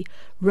Coffee,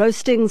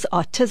 Roasting's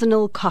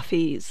artisanal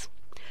coffees.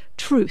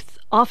 Truth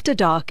After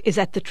Dark is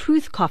at the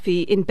Truth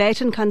Coffee in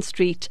Batencun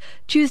Street,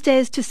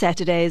 Tuesdays to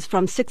Saturdays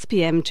from 6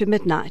 p.m. to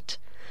midnight.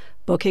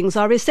 Bookings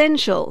are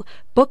essential.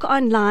 Book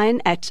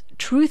online at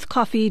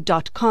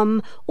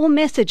truthcoffee.com or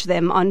message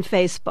them on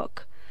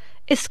Facebook.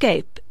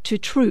 Escape to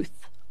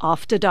Truth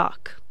After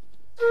Dark.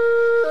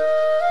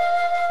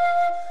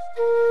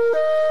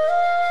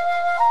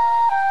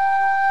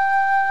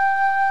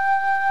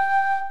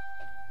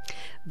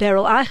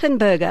 Beryl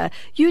Eichenberger,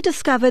 you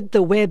discovered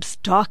the web's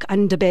dark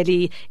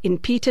underbelly in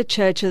Peter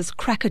Church's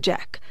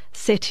Crackerjack,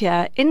 set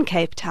here in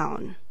Cape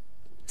Town.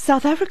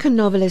 South African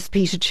novelist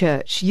Peter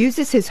Church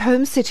uses his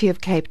home city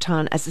of Cape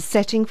Town as a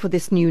setting for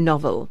this new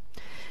novel.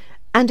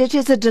 And it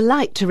is a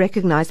delight to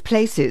recognize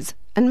places,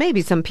 and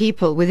maybe some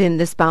people, within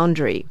this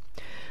boundary.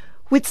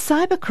 With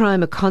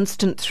cybercrime a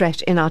constant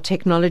threat in our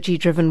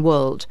technology-driven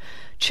world,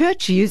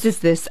 Church uses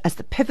this as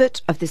the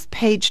pivot of this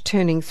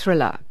page-turning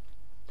thriller.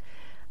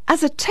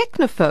 As a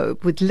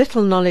technophobe with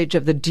little knowledge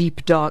of the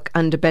deep, dark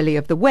underbelly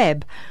of the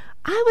web,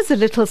 I was a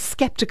little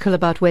skeptical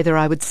about whether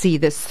I would see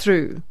this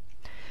through.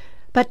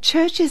 But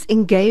Church's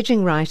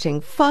engaging writing,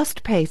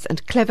 fast pace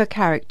and clever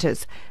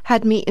characters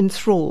had me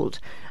enthralled,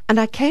 and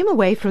I came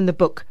away from the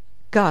book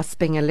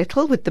gasping a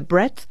little with the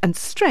breadth and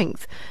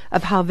strength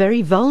of how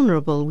very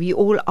vulnerable we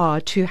all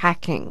are to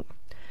hacking.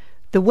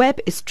 The web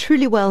is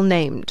truly well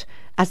named,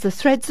 as the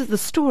threads of the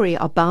story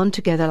are bound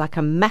together like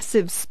a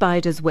massive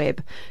spider's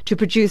web to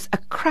produce a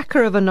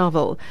cracker of a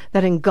novel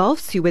that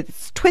engulfs you with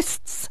its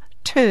twists,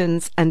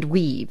 turns, and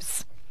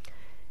weaves.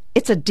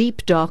 It's a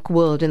deep, dark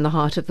world in the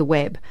heart of the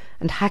web,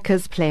 and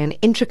hackers play an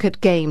intricate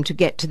game to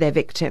get to their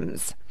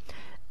victims.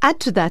 Add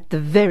to that the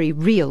very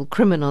real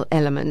criminal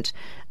element,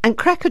 and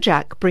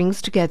Crackerjack brings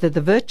together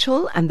the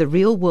virtual and the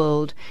real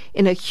world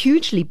in a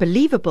hugely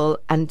believable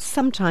and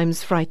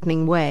sometimes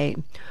frightening way.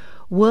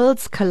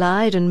 Worlds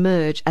collide and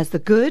merge as the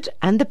good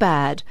and the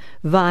bad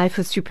vie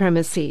for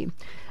supremacy,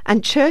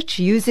 and Church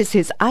uses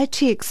his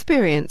IT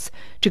experience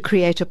to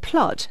create a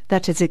plot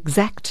that is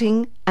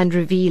exacting and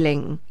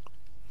revealing.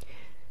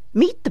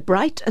 Meet the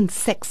bright and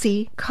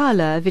sexy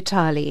Carla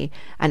Vitali,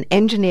 an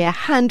engineer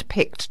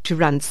hand-picked to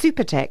run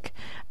Supertech,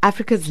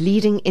 Africa's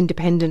leading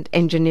independent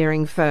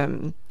engineering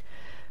firm.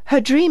 Her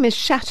dream is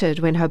shattered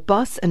when her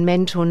boss and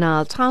mentor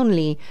Niall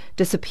Townley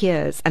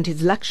disappears and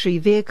his luxury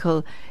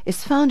vehicle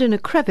is found in a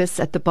crevice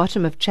at the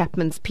bottom of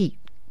Chapman's Peak.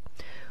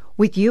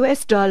 With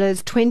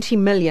 $20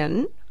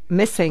 million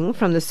missing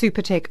from the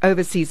Supertech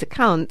overseas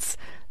accounts,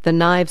 the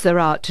knives are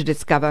out to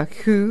discover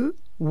who,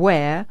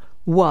 where,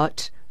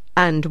 what,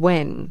 and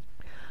when.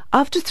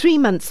 After 3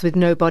 months with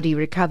no body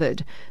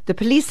recovered, the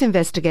police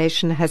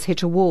investigation has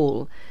hit a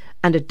wall,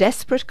 and a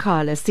desperate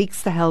Carla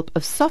seeks the help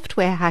of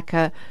software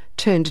hacker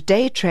turned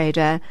day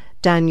trader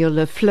Daniel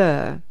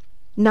Lafleur.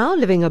 Now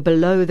living a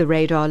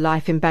below-the-radar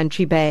life in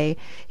Bantry Bay,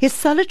 his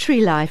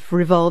solitary life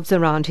revolves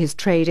around his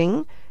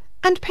trading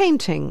and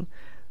painting,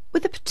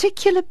 with a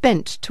particular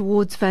bent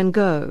towards Van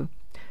Gogh.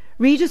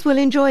 Readers will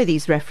enjoy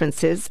these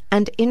references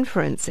and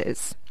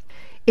inferences.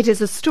 It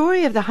is a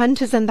story of the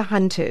hunters and the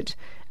hunted,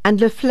 and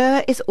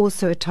Lafleur is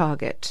also a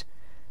target.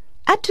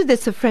 Add to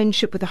this a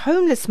friendship with a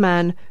homeless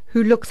man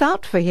who looks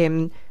out for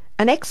him,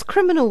 an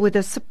ex-criminal with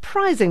a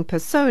surprising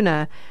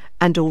persona,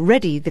 and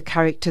already the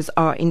characters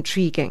are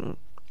intriguing.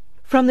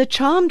 From the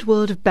charmed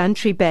world of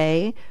Bantry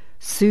Bay,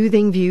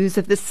 soothing views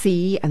of the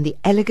sea and the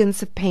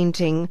elegance of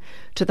painting,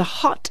 to the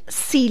hot,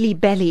 seely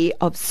belly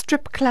of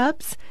strip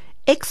clubs,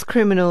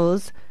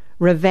 ex-criminals,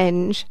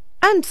 revenge,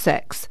 and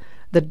sex,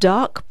 the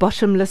dark,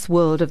 bottomless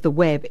world of the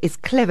web is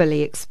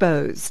cleverly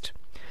exposed.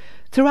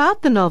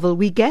 Throughout the novel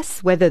we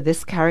guess whether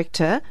this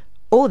character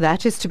or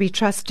that is to be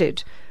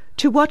trusted,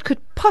 to what could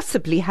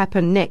possibly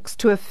happen next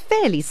to a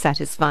fairly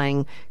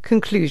satisfying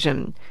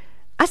conclusion.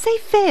 I say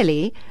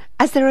fairly,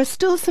 as there are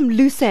still some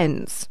loose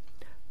ends,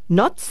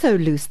 not so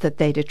loose that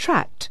they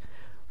detract,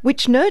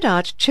 which no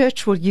doubt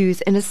Church will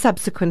use in a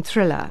subsequent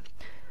thriller.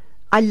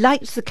 I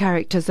liked the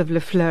characters of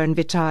Lafleur and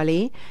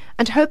Vitali,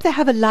 and hope they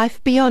have a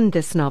life beyond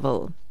this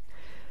novel.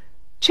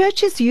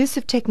 Church's use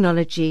of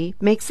technology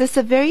makes this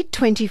a very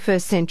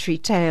 21st century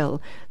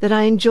tale that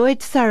I enjoyed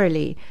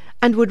thoroughly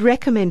and would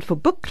recommend for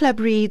book club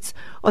reads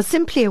or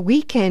simply a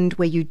weekend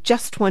where you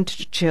just wanted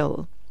to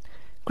chill.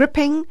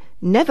 Gripping,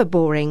 never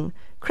boring,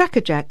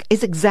 Crackerjack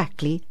is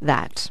exactly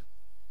that.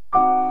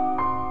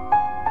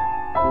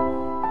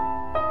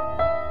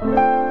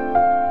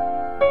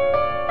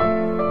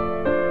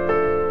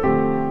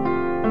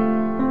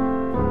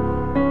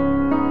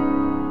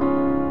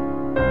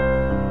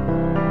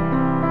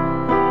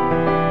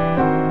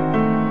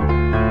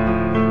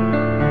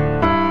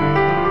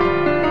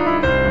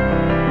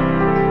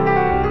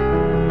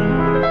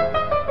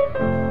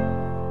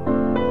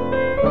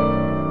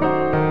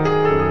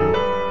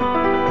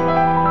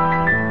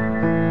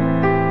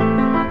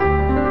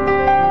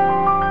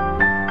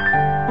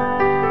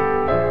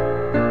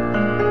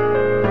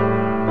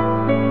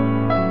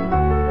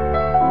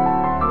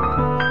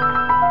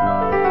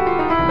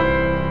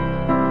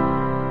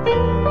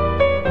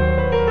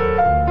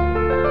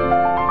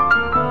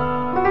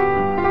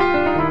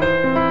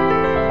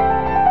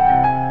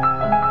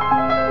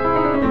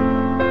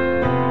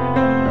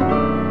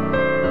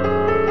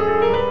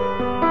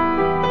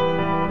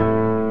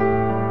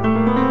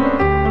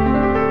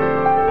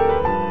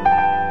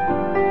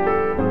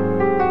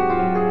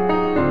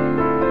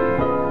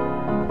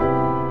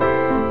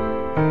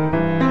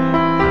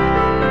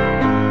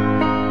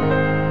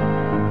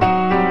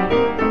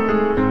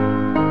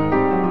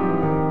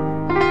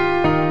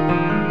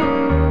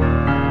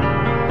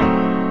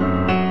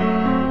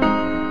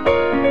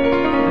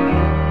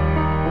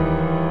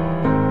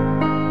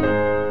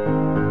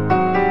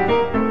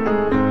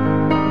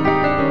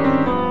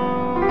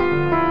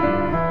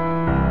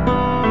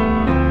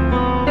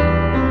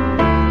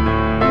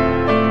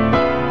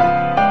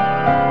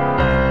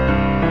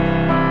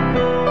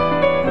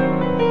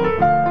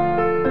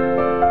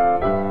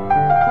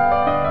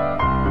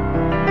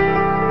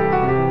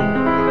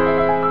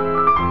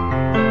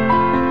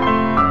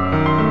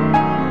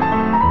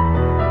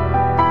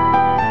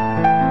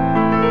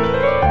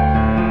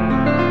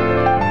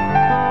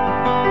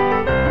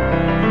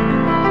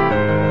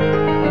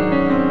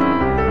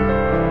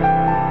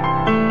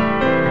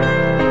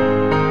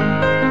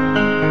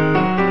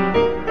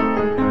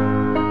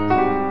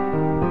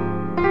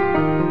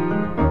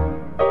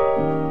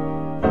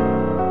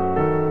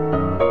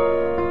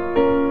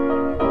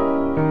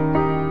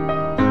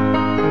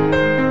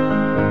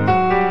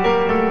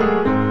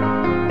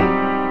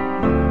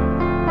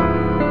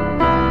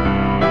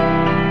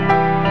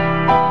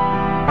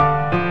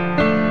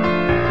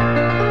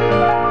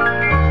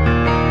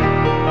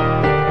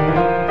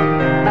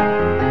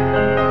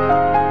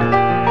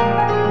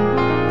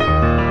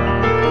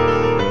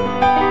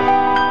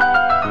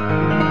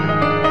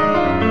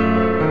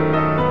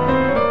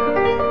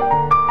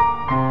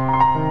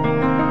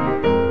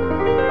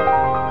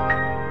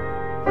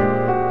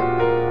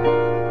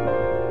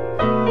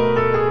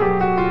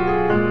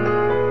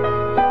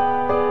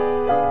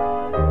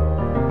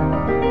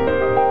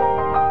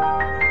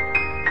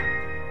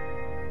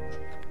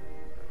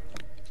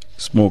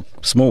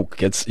 Smoke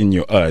Gets in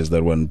Your Eyes,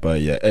 that one by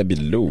Abby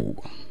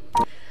Lowe.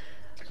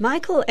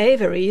 Michael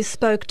Avery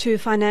spoke to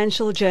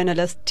financial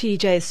journalist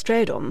T.J.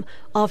 Stradom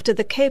after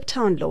the Cape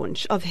Town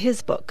launch of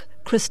his book,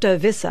 Christo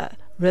Visser,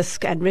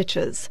 Risk and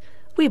Riches.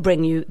 We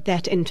bring you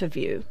that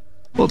interview.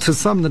 Well, to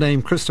some, the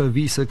name Christo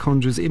Visser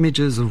conjures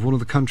images of one of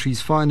the country's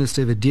finest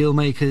ever deal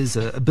makers,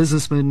 a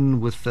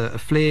businessman with a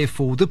flair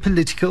for the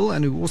political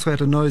and who also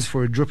had a nose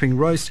for a dripping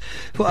roast.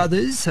 For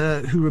others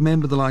who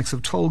remember the likes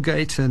of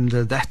Tollgate and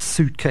That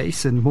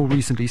Suitcase and more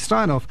recently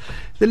Steinhoff,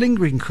 the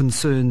lingering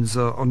concerns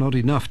are not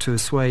enough to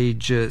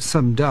assuage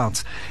some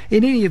doubts.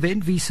 In any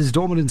event, Visser's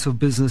dominance of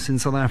business in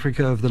South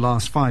Africa over the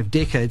last 5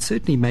 decades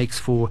certainly makes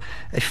for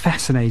a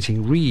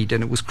fascinating read,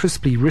 and it was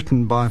crisply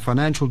written by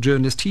financial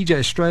journalist T.J.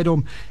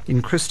 Stradom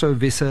in Christo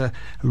Visser,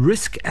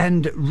 Risk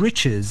and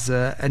Riches.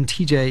 And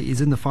TJ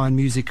is in the Fine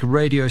Music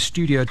Radio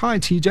studio. Hi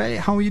TJ,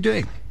 how are you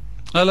doing?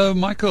 Hello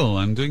Michael,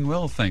 I'm doing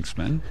well, thanks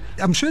man.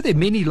 I'm sure there are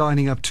many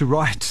lining up to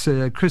write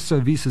Christo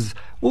Visser's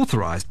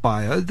authorised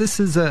bio. This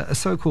is a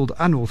so-called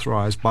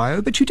unauthorised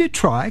bio, but you did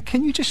try.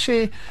 Can you just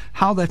share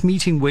how that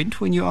meeting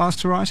went when you asked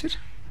to write it?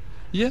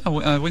 Yeah,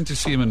 I went to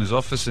see him in his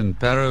office in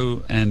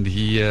Parow, and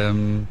he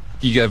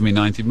gave me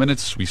 90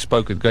 minutes. We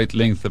spoke at great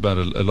length about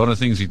a lot of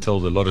things. He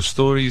told a lot of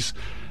stories.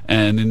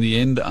 And in the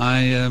end,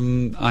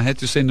 I had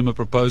to send him a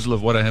proposal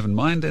of what I have in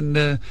mind,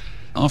 and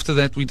after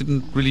that, we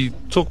didn't really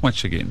talk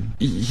much again.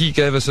 He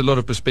gave us a lot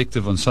of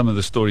perspective on some of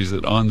the stories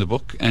that are in the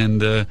book,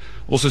 and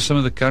also some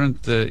of the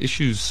current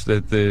issues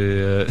that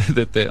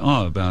there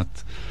are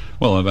about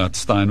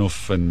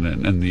Steinhoff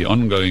and the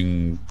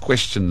ongoing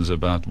questions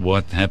about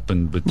what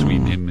happened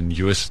between him and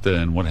Jooste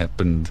and what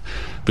happened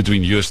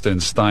between Jooste and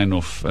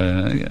Steinhoff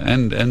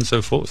and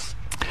so forth.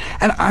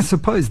 And I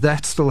suppose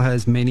that still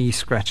has many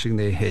scratching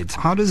their heads.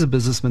 How does a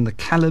businessman the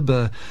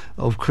caliber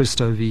of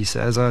Christo Wiese,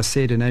 as I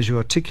said, and as you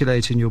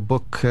articulate in your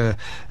book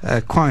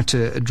quite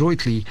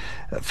adroitly,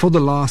 for the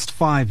last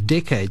 5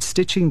 decades,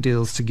 stitching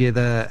deals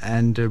together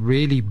and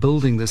really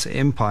building this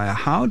empire,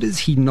 how does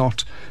he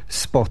not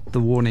spot the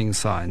warning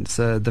signs?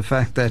 The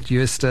fact that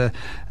Jooste,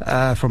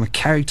 from a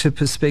character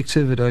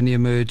perspective, it only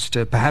emerged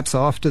perhaps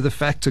after the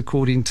fact,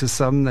 according to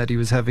some, that he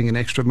was having an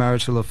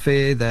extramarital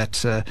affair,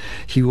 that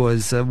he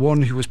was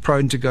one who was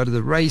prone to go to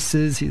the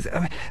races.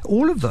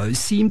 All of those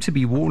seem to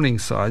be warning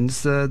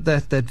signs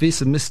that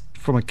Wiese missed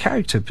from a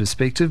character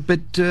perspective, but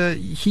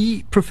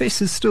he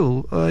professes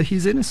still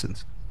his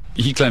innocence.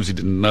 He claims he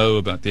didn't know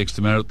about the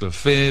extramarital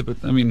affair, but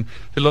I mean,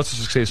 there are lots of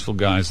successful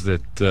guys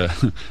that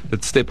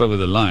that step over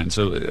the line.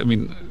 So, I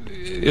mean,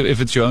 if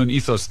it's your own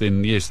ethos,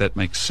 then yes, that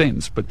makes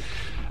sense. But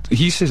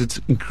he says it's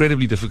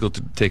incredibly difficult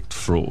to detect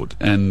fraud.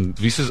 And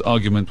Wiese's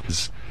argument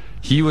was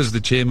he was the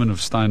chairman of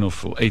Steinhoff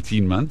for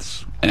 18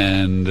 months,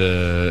 and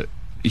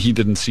he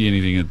didn't see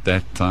anything at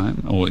that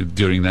time or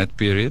during that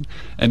period.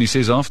 And he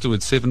says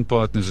afterwards, 7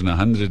 partners and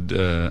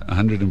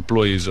 100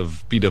 employees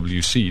of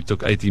PwC, it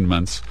took 18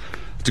 months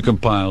to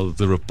compile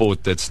the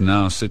report that's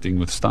now sitting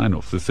with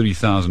Steinhoff, the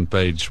 3,000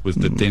 page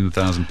with the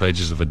 10,000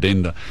 pages of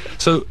addenda.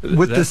 So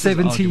with the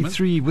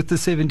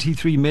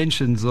 73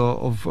 mentions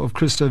of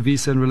Christo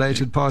Wiese and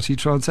related party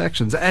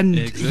transactions, and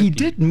he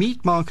did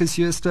meet Marcus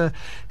Jooste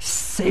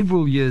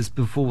several years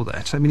before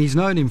that. I mean, he's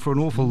known him for an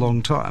awful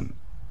long time.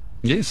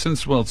 Yes,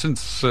 since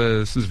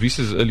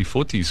Wiese's early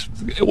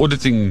 40s,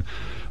 auditing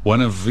one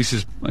of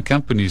Wiese's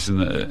companies in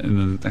the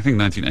I think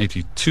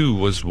 1982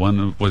 was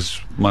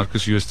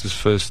Marcus Jooste's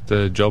first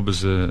job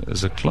as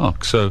a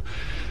clerk. So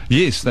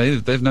yes,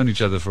 they've known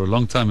each other for a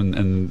long time,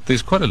 and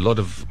there's quite a lot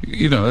of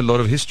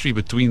history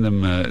between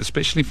them,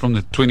 especially from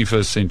the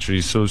 21st century.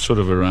 So sort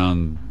of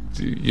around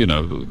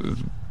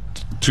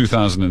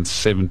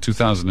 2007,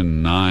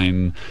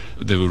 2009,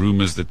 there were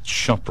rumors that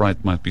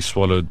ShopRite might be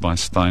swallowed by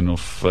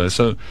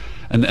Steinhoff.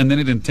 And then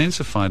it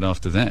intensified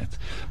after that.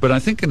 But I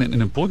think an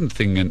important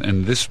thing,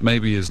 and this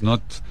maybe is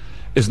not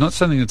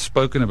something that's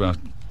spoken about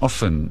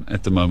often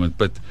at the moment,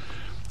 but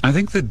I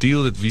think the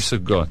deal that Wiese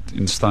got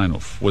in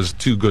Steinhoff was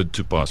too good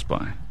to pass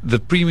by. The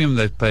premium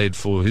they paid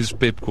for his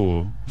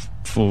Pepkor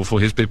for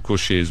his Pepkor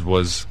shares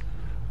was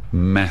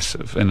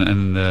massive,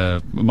 and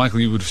Michael,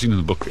 you would have seen in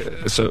the book.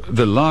 So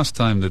the last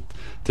time that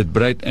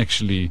Breit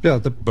actually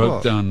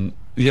broke down.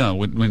 Yeah,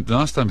 when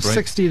last time Breit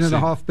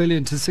 16.5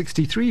 billion to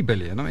 63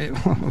 billion. I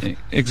mean,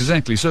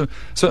 exactly. So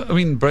I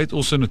mean, Breit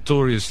also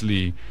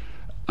notoriously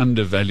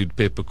undervalued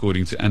PEP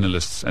according to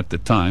analysts at the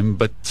time,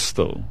 but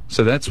still.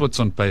 So that's what's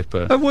on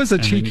paper. It was a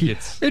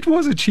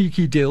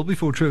cheeky deal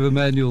before Trevor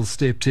Manuel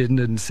stepped in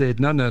and said,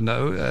 no,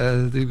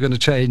 they're going to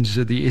change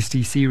the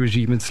STC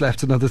regime and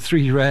slapped another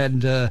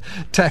R3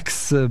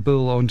 tax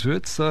bill onto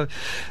it. So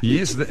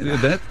yes,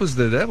 that was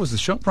the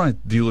ShopRite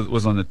deal that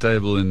was on the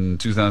table in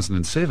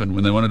 2007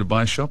 when they wanted to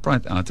buy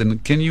ShopRite out.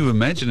 And can you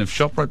imagine if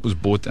ShopRite was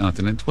bought out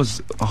and it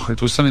was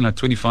something like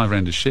 25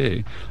 Rand a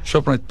share?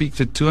 ShopRite peaked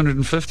at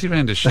 250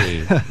 Rand a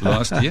share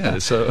last year.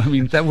 So I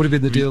mean, that would have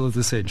been the deal of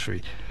the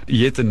century.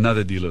 Yet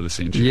another deal of the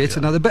century. Yet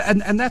another. But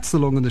and that's the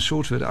long and the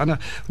short of it. I know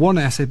one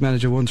asset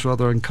manager once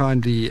rather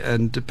unkindly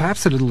and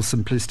perhaps a little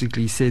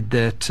simplistically said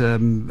that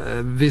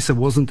Wiese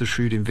wasn't the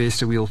shrewd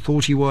investor we all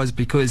thought he was,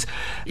 because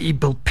he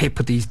built PEP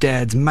with his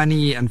dad's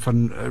money and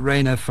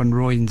Rainer van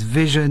Rooyen's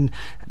vision.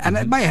 And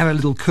it may have a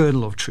little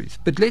kernel of truth.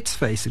 But let's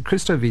face it,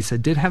 Christo Wiese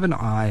did have an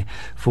eye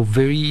for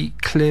very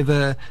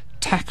clever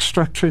tax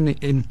structure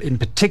in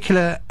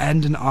particular,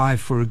 and an eye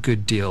for a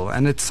good deal,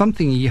 and it's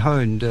something he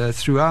honed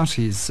throughout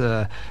his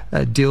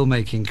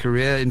deal-making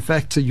career. In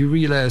fact, you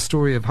relay a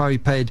story of how he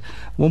paid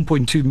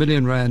 1.2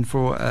 million Rand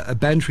for a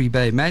Bantry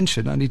Bay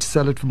mansion, only to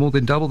sell it for more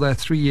than double that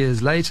 3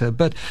 years later.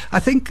 But I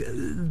think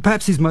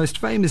perhaps his most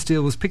famous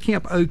deal was picking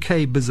up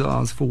OK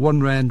Bazaars for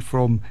 1 Rand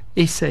from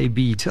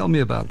SAB. Tell me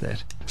about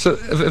that. So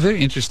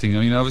very interesting. I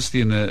mean, obviously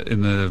in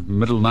the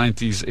middle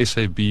 90s,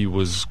 SAB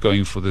was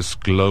going for this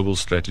global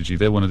strategy.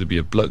 They wanted to be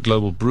a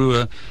global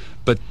brewer,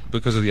 but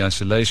because of the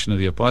isolation of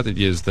the apartheid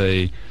years,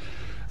 they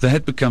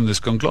had become this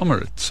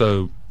conglomerate.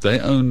 So they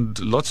owned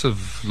lots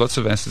of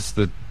assets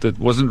that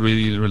wasn't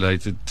really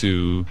related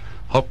to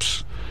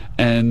hops,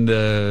 and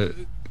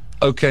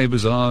OK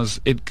Bazaars,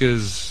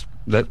 Edgar's,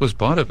 that was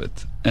part of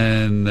it.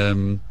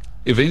 And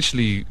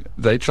eventually,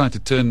 they tried to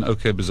turn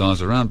OK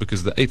Bazaars around,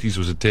 because the 80s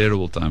was a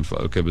terrible time for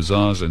OK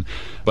Bazaars, and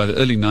by the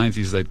early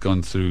 90s, they'd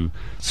gone through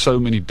so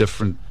many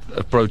different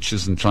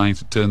approaches and trying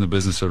to turn the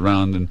business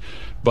around. And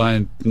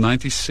by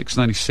 96,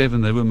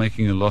 97, they were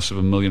making a loss of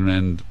R1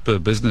 million per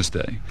business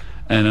day.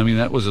 And I mean,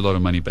 that was a lot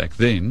of money back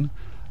then.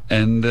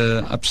 And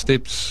up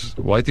steps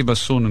Whitey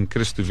Basson and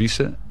Christo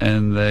Wiese,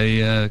 and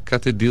they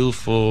cut a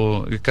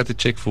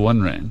check for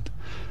R1.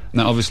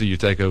 Now, obviously, you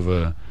take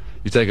over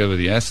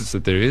the assets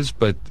that there is,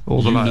 but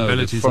all the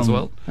liabilities as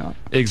well. Yeah.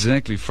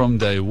 Exactly, from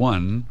day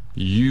one,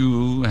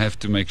 you have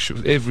to make sure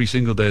every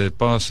single day that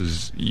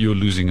passes, you're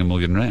losing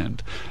R1 million.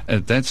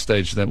 At that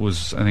stage, I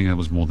think that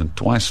was more than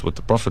twice what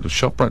the profit of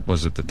Shoprite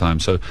was at the time.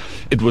 So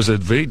it was a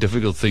very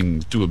difficult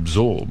thing to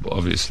absorb,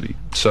 obviously.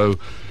 So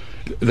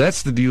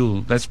that's the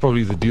deal. That's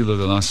probably the deal of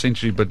the last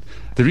century. But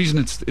the reason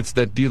it's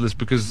that deal is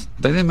because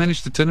they then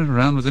managed to turn it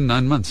around within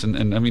 9 months.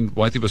 And I mean,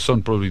 Whitey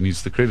Basson probably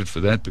needs the credit for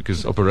that,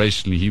 because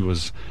operationally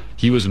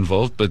he was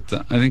involved. But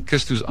I think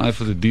Christo's eye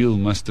for the deal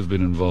must have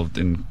been involved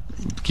in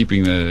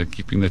keeping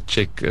the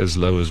check as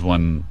low as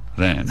R1.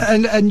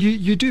 And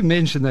you do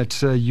mention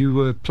that you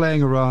were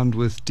playing around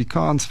with Die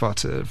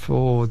Kaansvatter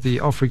for the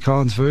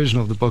Afrikaans version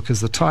of the book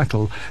as the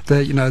title,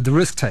 the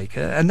risk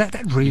taker, and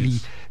that really,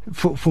 yes,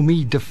 for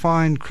me,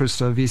 defined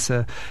Christo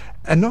Wiese.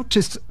 And not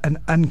just an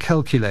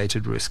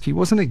uncalculated risk. He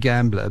wasn't a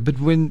gambler, but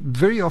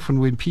very often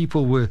when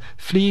people were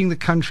fleeing the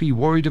country,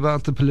 worried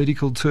about the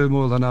political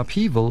turmoil and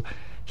upheaval,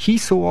 he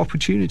saw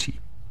opportunity.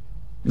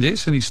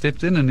 Yes, and he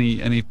stepped in and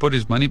he put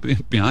his money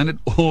behind it,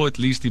 or at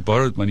least he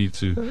borrowed money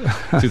to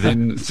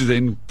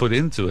then put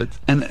into it.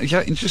 And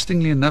yeah,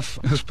 interestingly enough,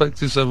 I spoke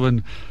to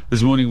someone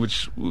this morning,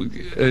 which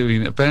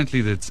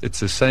apparently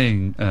it's a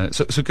saying.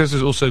 So Chris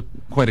is also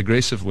quite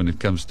aggressive when it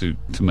comes to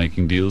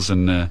making deals,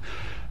 and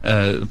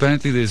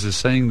apparently there's a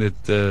saying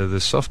that the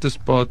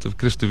softest part of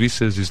Christo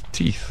Wiese is his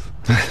teeth.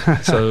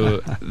 So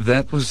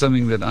that was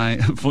something that I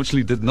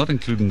unfortunately did not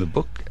include in the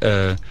book,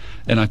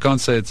 and I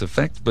can't say it's a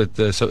fact, but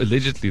so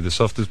allegedly the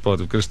softest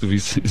part of Christo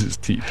Wiese is his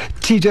teeth.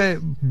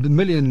 TJ, the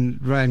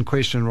R1 million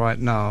question right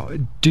now,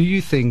 do you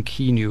think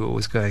he knew what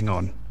was going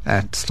on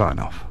at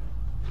Steinhoff?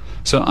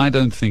 So I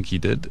don't think he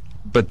did,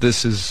 but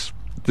this is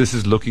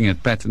looking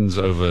at patterns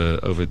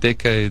over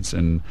decades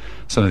and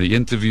some of the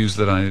interviews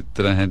that I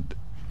had.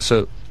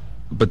 So,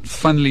 but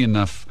funnily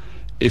enough,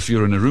 if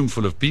you're in a room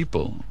full of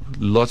people,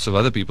 lots of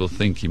other people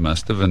think he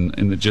must have, and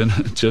in the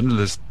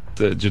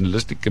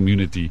journalistic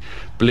community,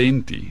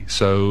 plenty.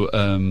 So,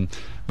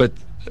 but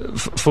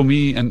for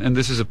me, and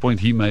this is a point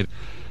he made,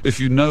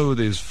 if you know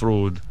there's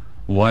fraud,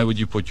 why would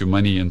you put your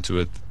money into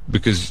it?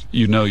 Because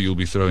you know you'll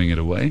be throwing it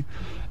away.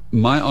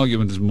 My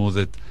argument is more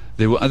that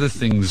there were other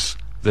things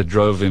that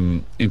drove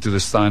him into the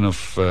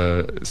Steinhoff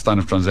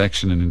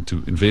transaction and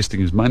into investing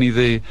his money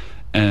there,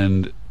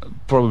 and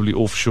probably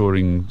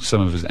offshoring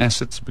some of his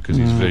assets, because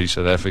he's very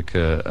South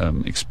Africa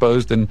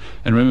exposed. And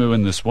remember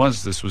when this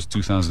was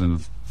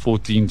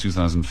 2014,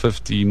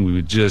 2015, we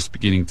were just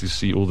beginning to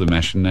see all the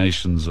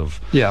machinations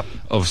of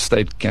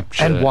state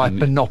capture and white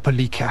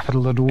monopoly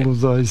capital and all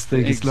of those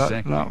things.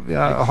 Exactly.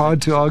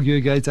 Hard to argue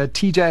against that.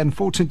 TJ,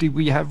 unfortunately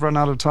we have run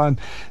out of time.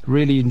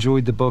 Really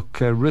enjoyed the book,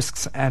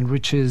 Risks and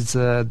Riches,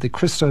 the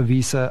Christo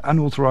Wiese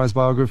unauthorized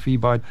biography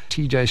by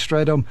TJ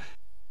Strydom.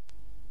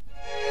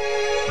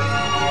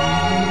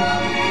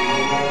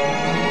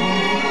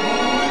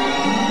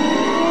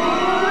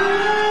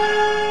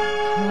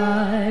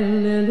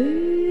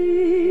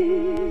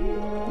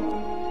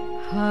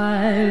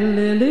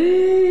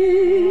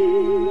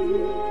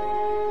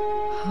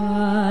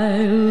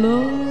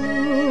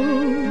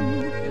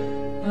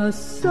 A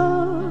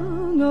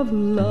song of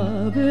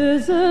love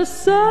is a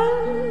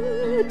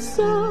sad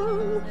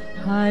song.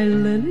 Hi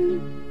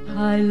lily,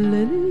 hi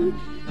lily,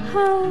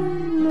 hi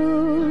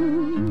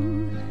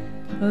low.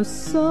 A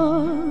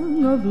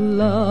song of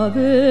love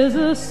is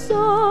a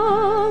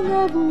song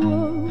of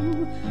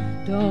woe.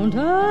 Don't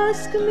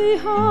ask me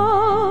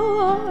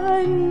how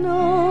I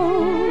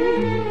know.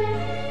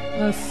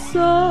 A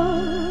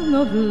song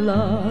of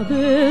love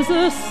is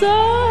a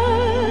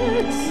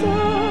sad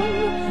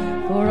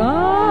song, for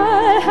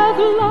I have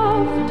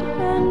loved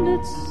and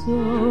it's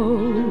so.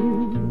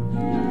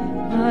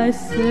 I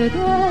sit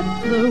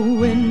at the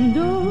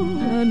window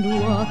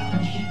and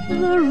watch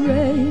the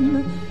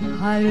rain.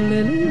 Hi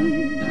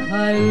lily,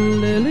 hi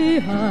lily,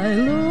 hi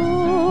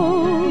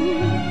low.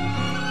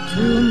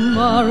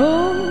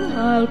 Tomorrow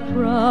I'll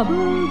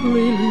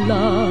probably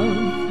love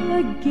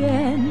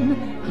again.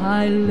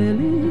 Hi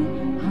lily,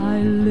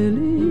 hi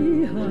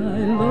lily, hi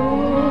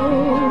low.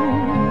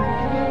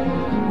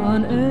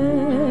 On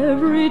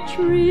every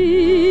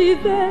tree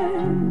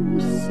there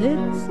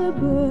sits a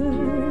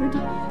bird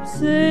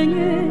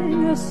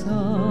singing a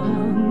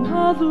song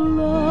of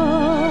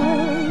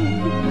love.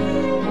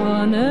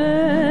 On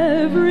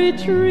every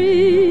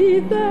tree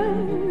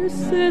there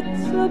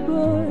sits a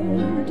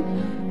bird,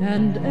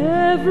 and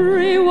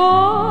every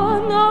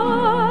one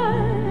I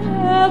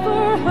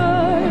ever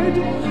heard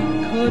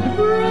could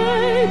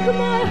break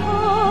my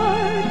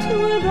heart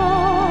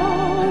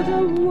without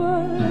a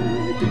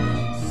word,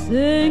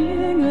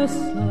 singing a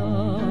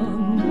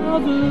song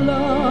of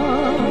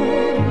love.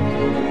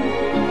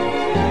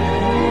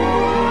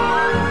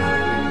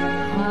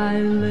 Hi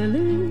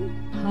lily,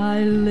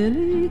 hi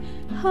lily,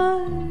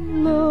 hi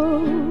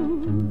low.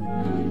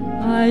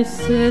 I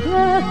sit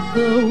at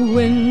the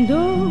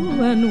window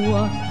and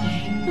watch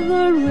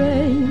the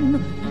rain.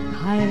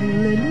 Hi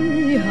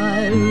lily,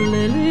 hi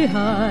lily,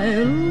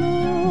 hi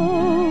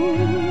low.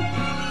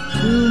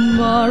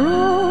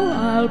 Tomorrow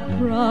I'll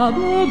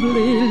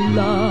probably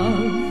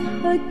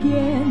love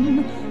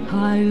again.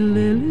 Hi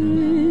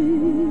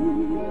lily.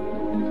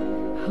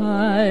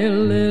 Hi,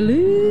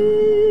 Lily.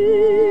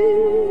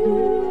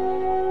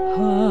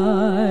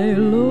 Hi,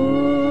 low.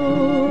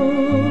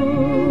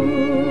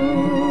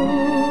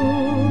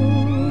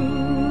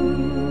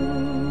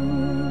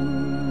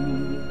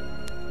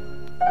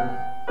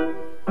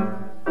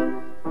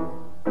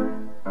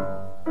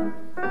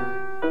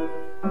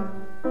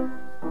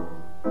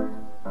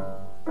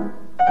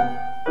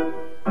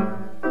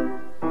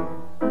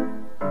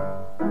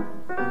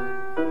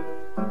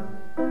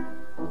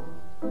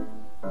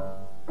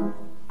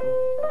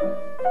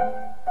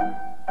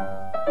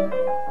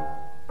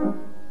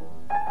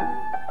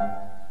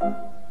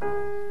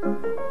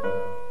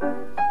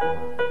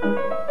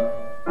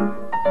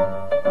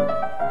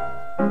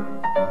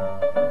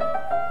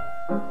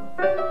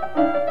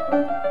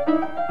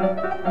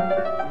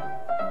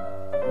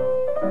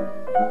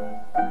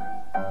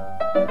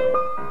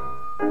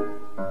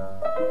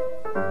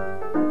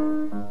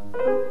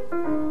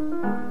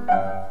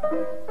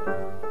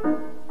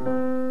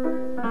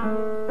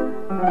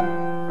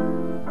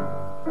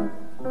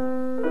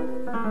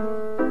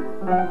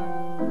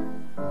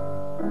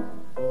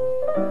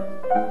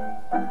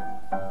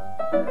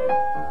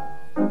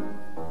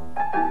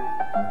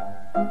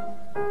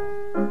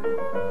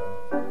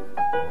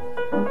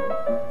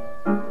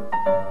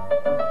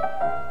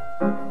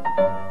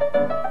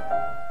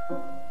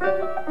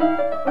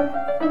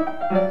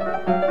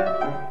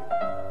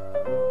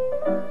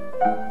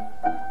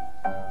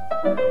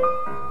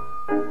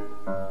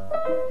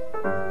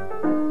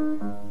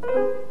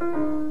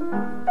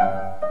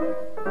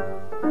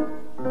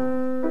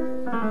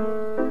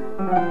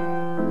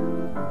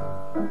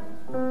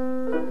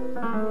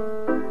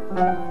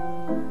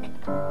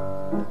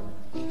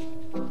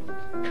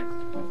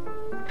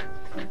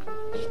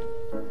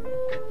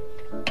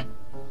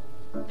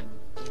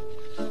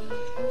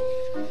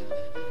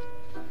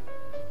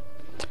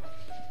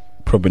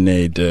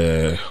 Promenade,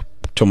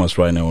 Thomas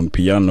Reiner on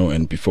piano,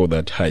 and before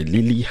that, Hi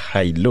Lily,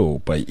 Hi Low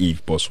by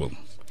Eve Boswell.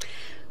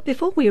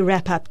 Before we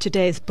wrap up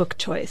today's book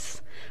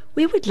choice,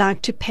 we would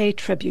like to pay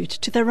tribute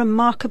to the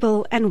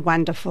remarkable and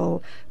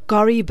wonderful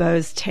Gorrie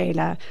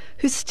Bowes-Taylor,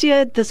 who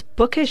steered this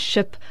bookish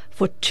ship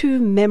for 2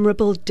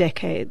 memorable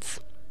decades.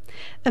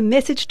 A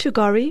message to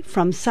Gorrie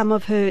from some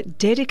of her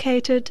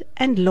dedicated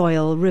and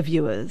loyal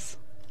reviewers.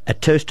 A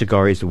toast to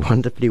Gorrie's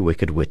wonderfully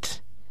wicked wit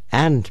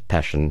and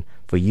passion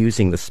for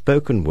using the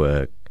spoken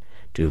word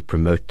to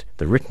promote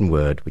the written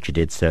word, which he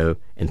did so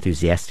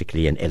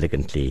enthusiastically and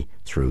elegantly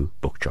through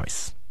Book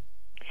Choice.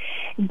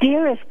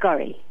 Dearest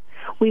Gorrie,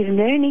 we've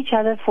known each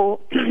other for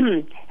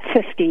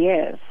 50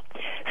 years,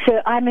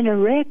 so I'm in a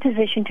rare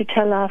position to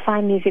tell our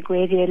Fine Music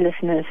Radio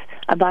listeners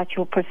about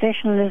your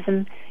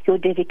professionalism, your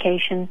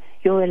dedication,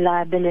 your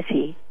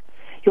reliability,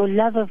 your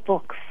love of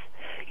books,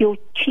 your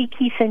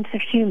cheeky sense of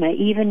humor,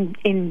 even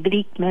in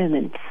bleak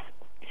moments.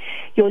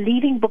 Your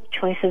leading Book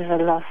Choice is a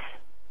loss,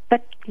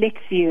 but let's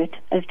view it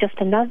as just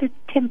another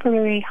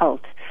temporary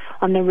halt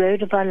on the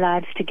road of our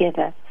lives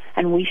together,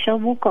 and we shall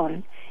walk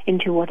on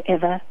into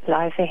whatever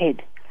lies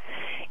ahead.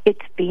 It's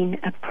been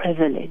a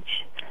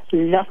privilege.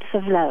 Lots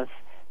of love.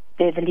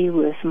 Beverly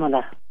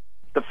Rosemuller.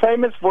 The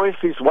famous voice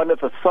is one of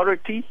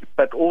authority,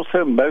 but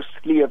also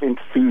mostly of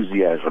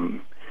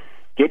enthusiasm.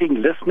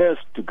 Getting listeners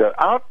to go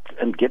out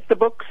and get the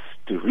books,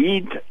 to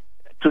read,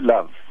 to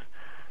love.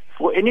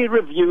 For any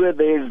reviewer,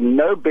 there's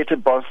no better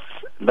boss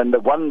than the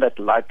one that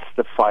lights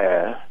the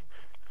fire.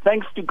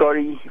 Thanks to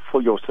Gorrie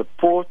for your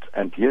support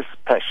and his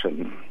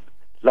passion.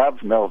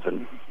 Love,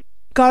 Melvin.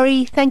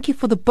 Gorrie, thank you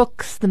for the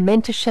books, the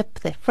mentorship,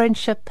 the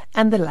friendship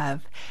and the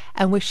love,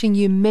 and wishing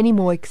you many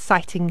more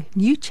exciting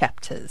new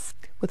chapters.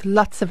 With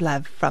lots of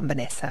love from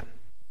Vanessa.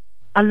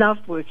 I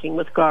loved working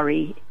with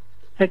Gorrie.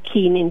 Her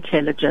keen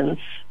intelligence,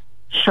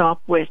 sharp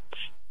wit,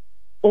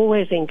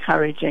 always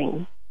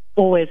encouraging,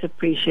 always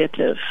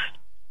appreciative.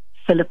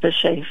 Philippa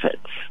Chaffetz.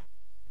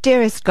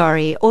 Dearest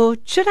Gorrie, or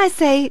should I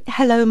say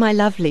hello my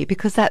lovely,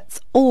 because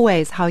that's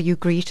always how you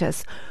greet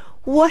us.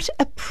 What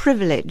a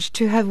privilege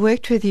to have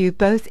worked with you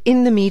both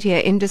in the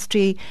media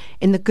industry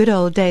in the good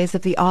old days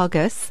of the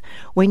Argus,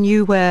 when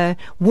you were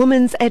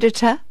woman's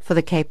editor for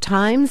the Cape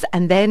Times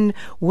and then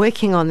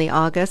working on the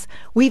Argus.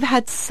 We've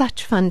had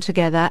such fun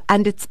together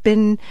and it's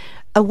been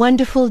a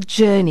wonderful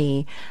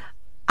journey.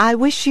 I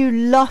wish you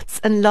lots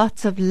and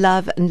lots of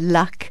love and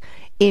luck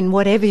in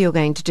whatever you're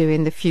going to do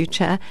in the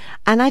future.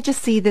 And I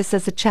just see this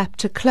as a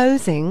chapter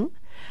closing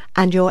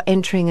and you're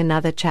entering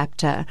another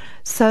chapter.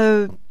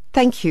 So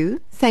thank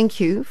you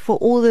for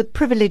all the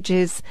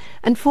privileges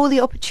and for the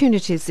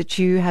opportunities that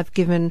you have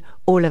given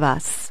all of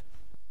us.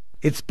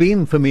 It's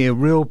been for me a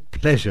real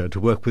pleasure to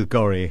work with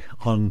Gorrie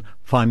on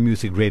Fine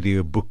Music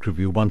Radio Book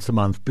Review once a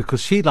month,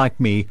 because she, like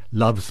me,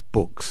 loves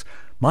books.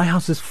 My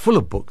house is full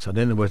of books. I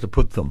don't know where to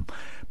put them.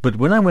 But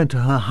when I went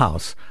to her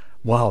house,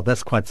 wow,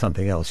 that's quite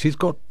something else. She's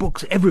got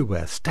books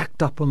everywhere,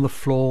 stacked up on the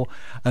floor,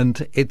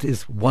 and it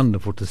is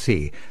wonderful to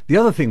see. The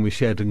other thing we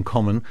shared in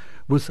common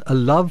was a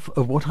love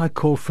of what I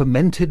call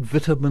fermented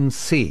vitamin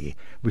C,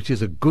 which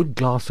is a good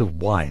glass of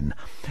wine.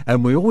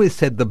 And we always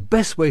said the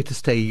best way to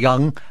stay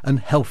young and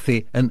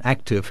healthy and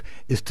active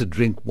is to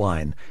drink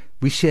wine.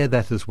 we share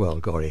that as well,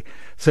 Gori.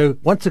 So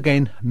once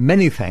again,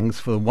 many thanks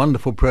for the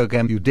wonderful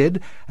program you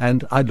did,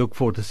 and I look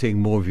forward to seeing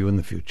more of you in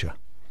the future.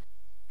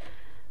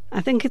 I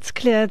think it's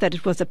clear that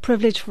it was a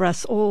privilege for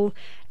us all,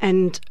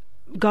 and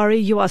Gori,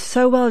 you are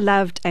so well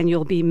loved and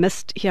you'll be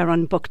missed here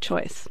on Book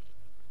Choice.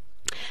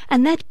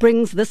 And that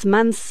brings this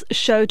month's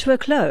show to a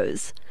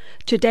close.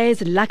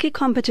 Today's lucky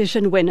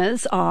competition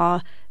winners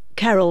are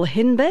Carol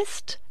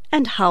Hinbest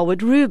and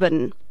Howard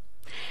Rubin.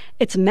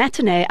 It's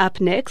Matinee up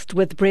next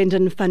with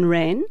Brendan van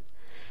Rijn.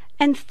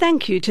 And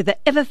thank you to the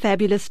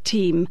ever-fabulous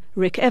team,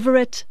 Rick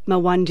Everett,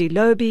 Mawandi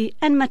Lobi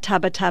and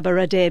Matabataba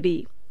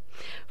Radebi.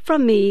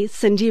 From me,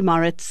 Cindy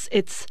Moritz,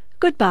 it's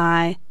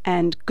goodbye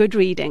and good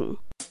reading.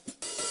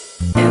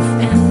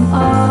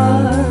 FMR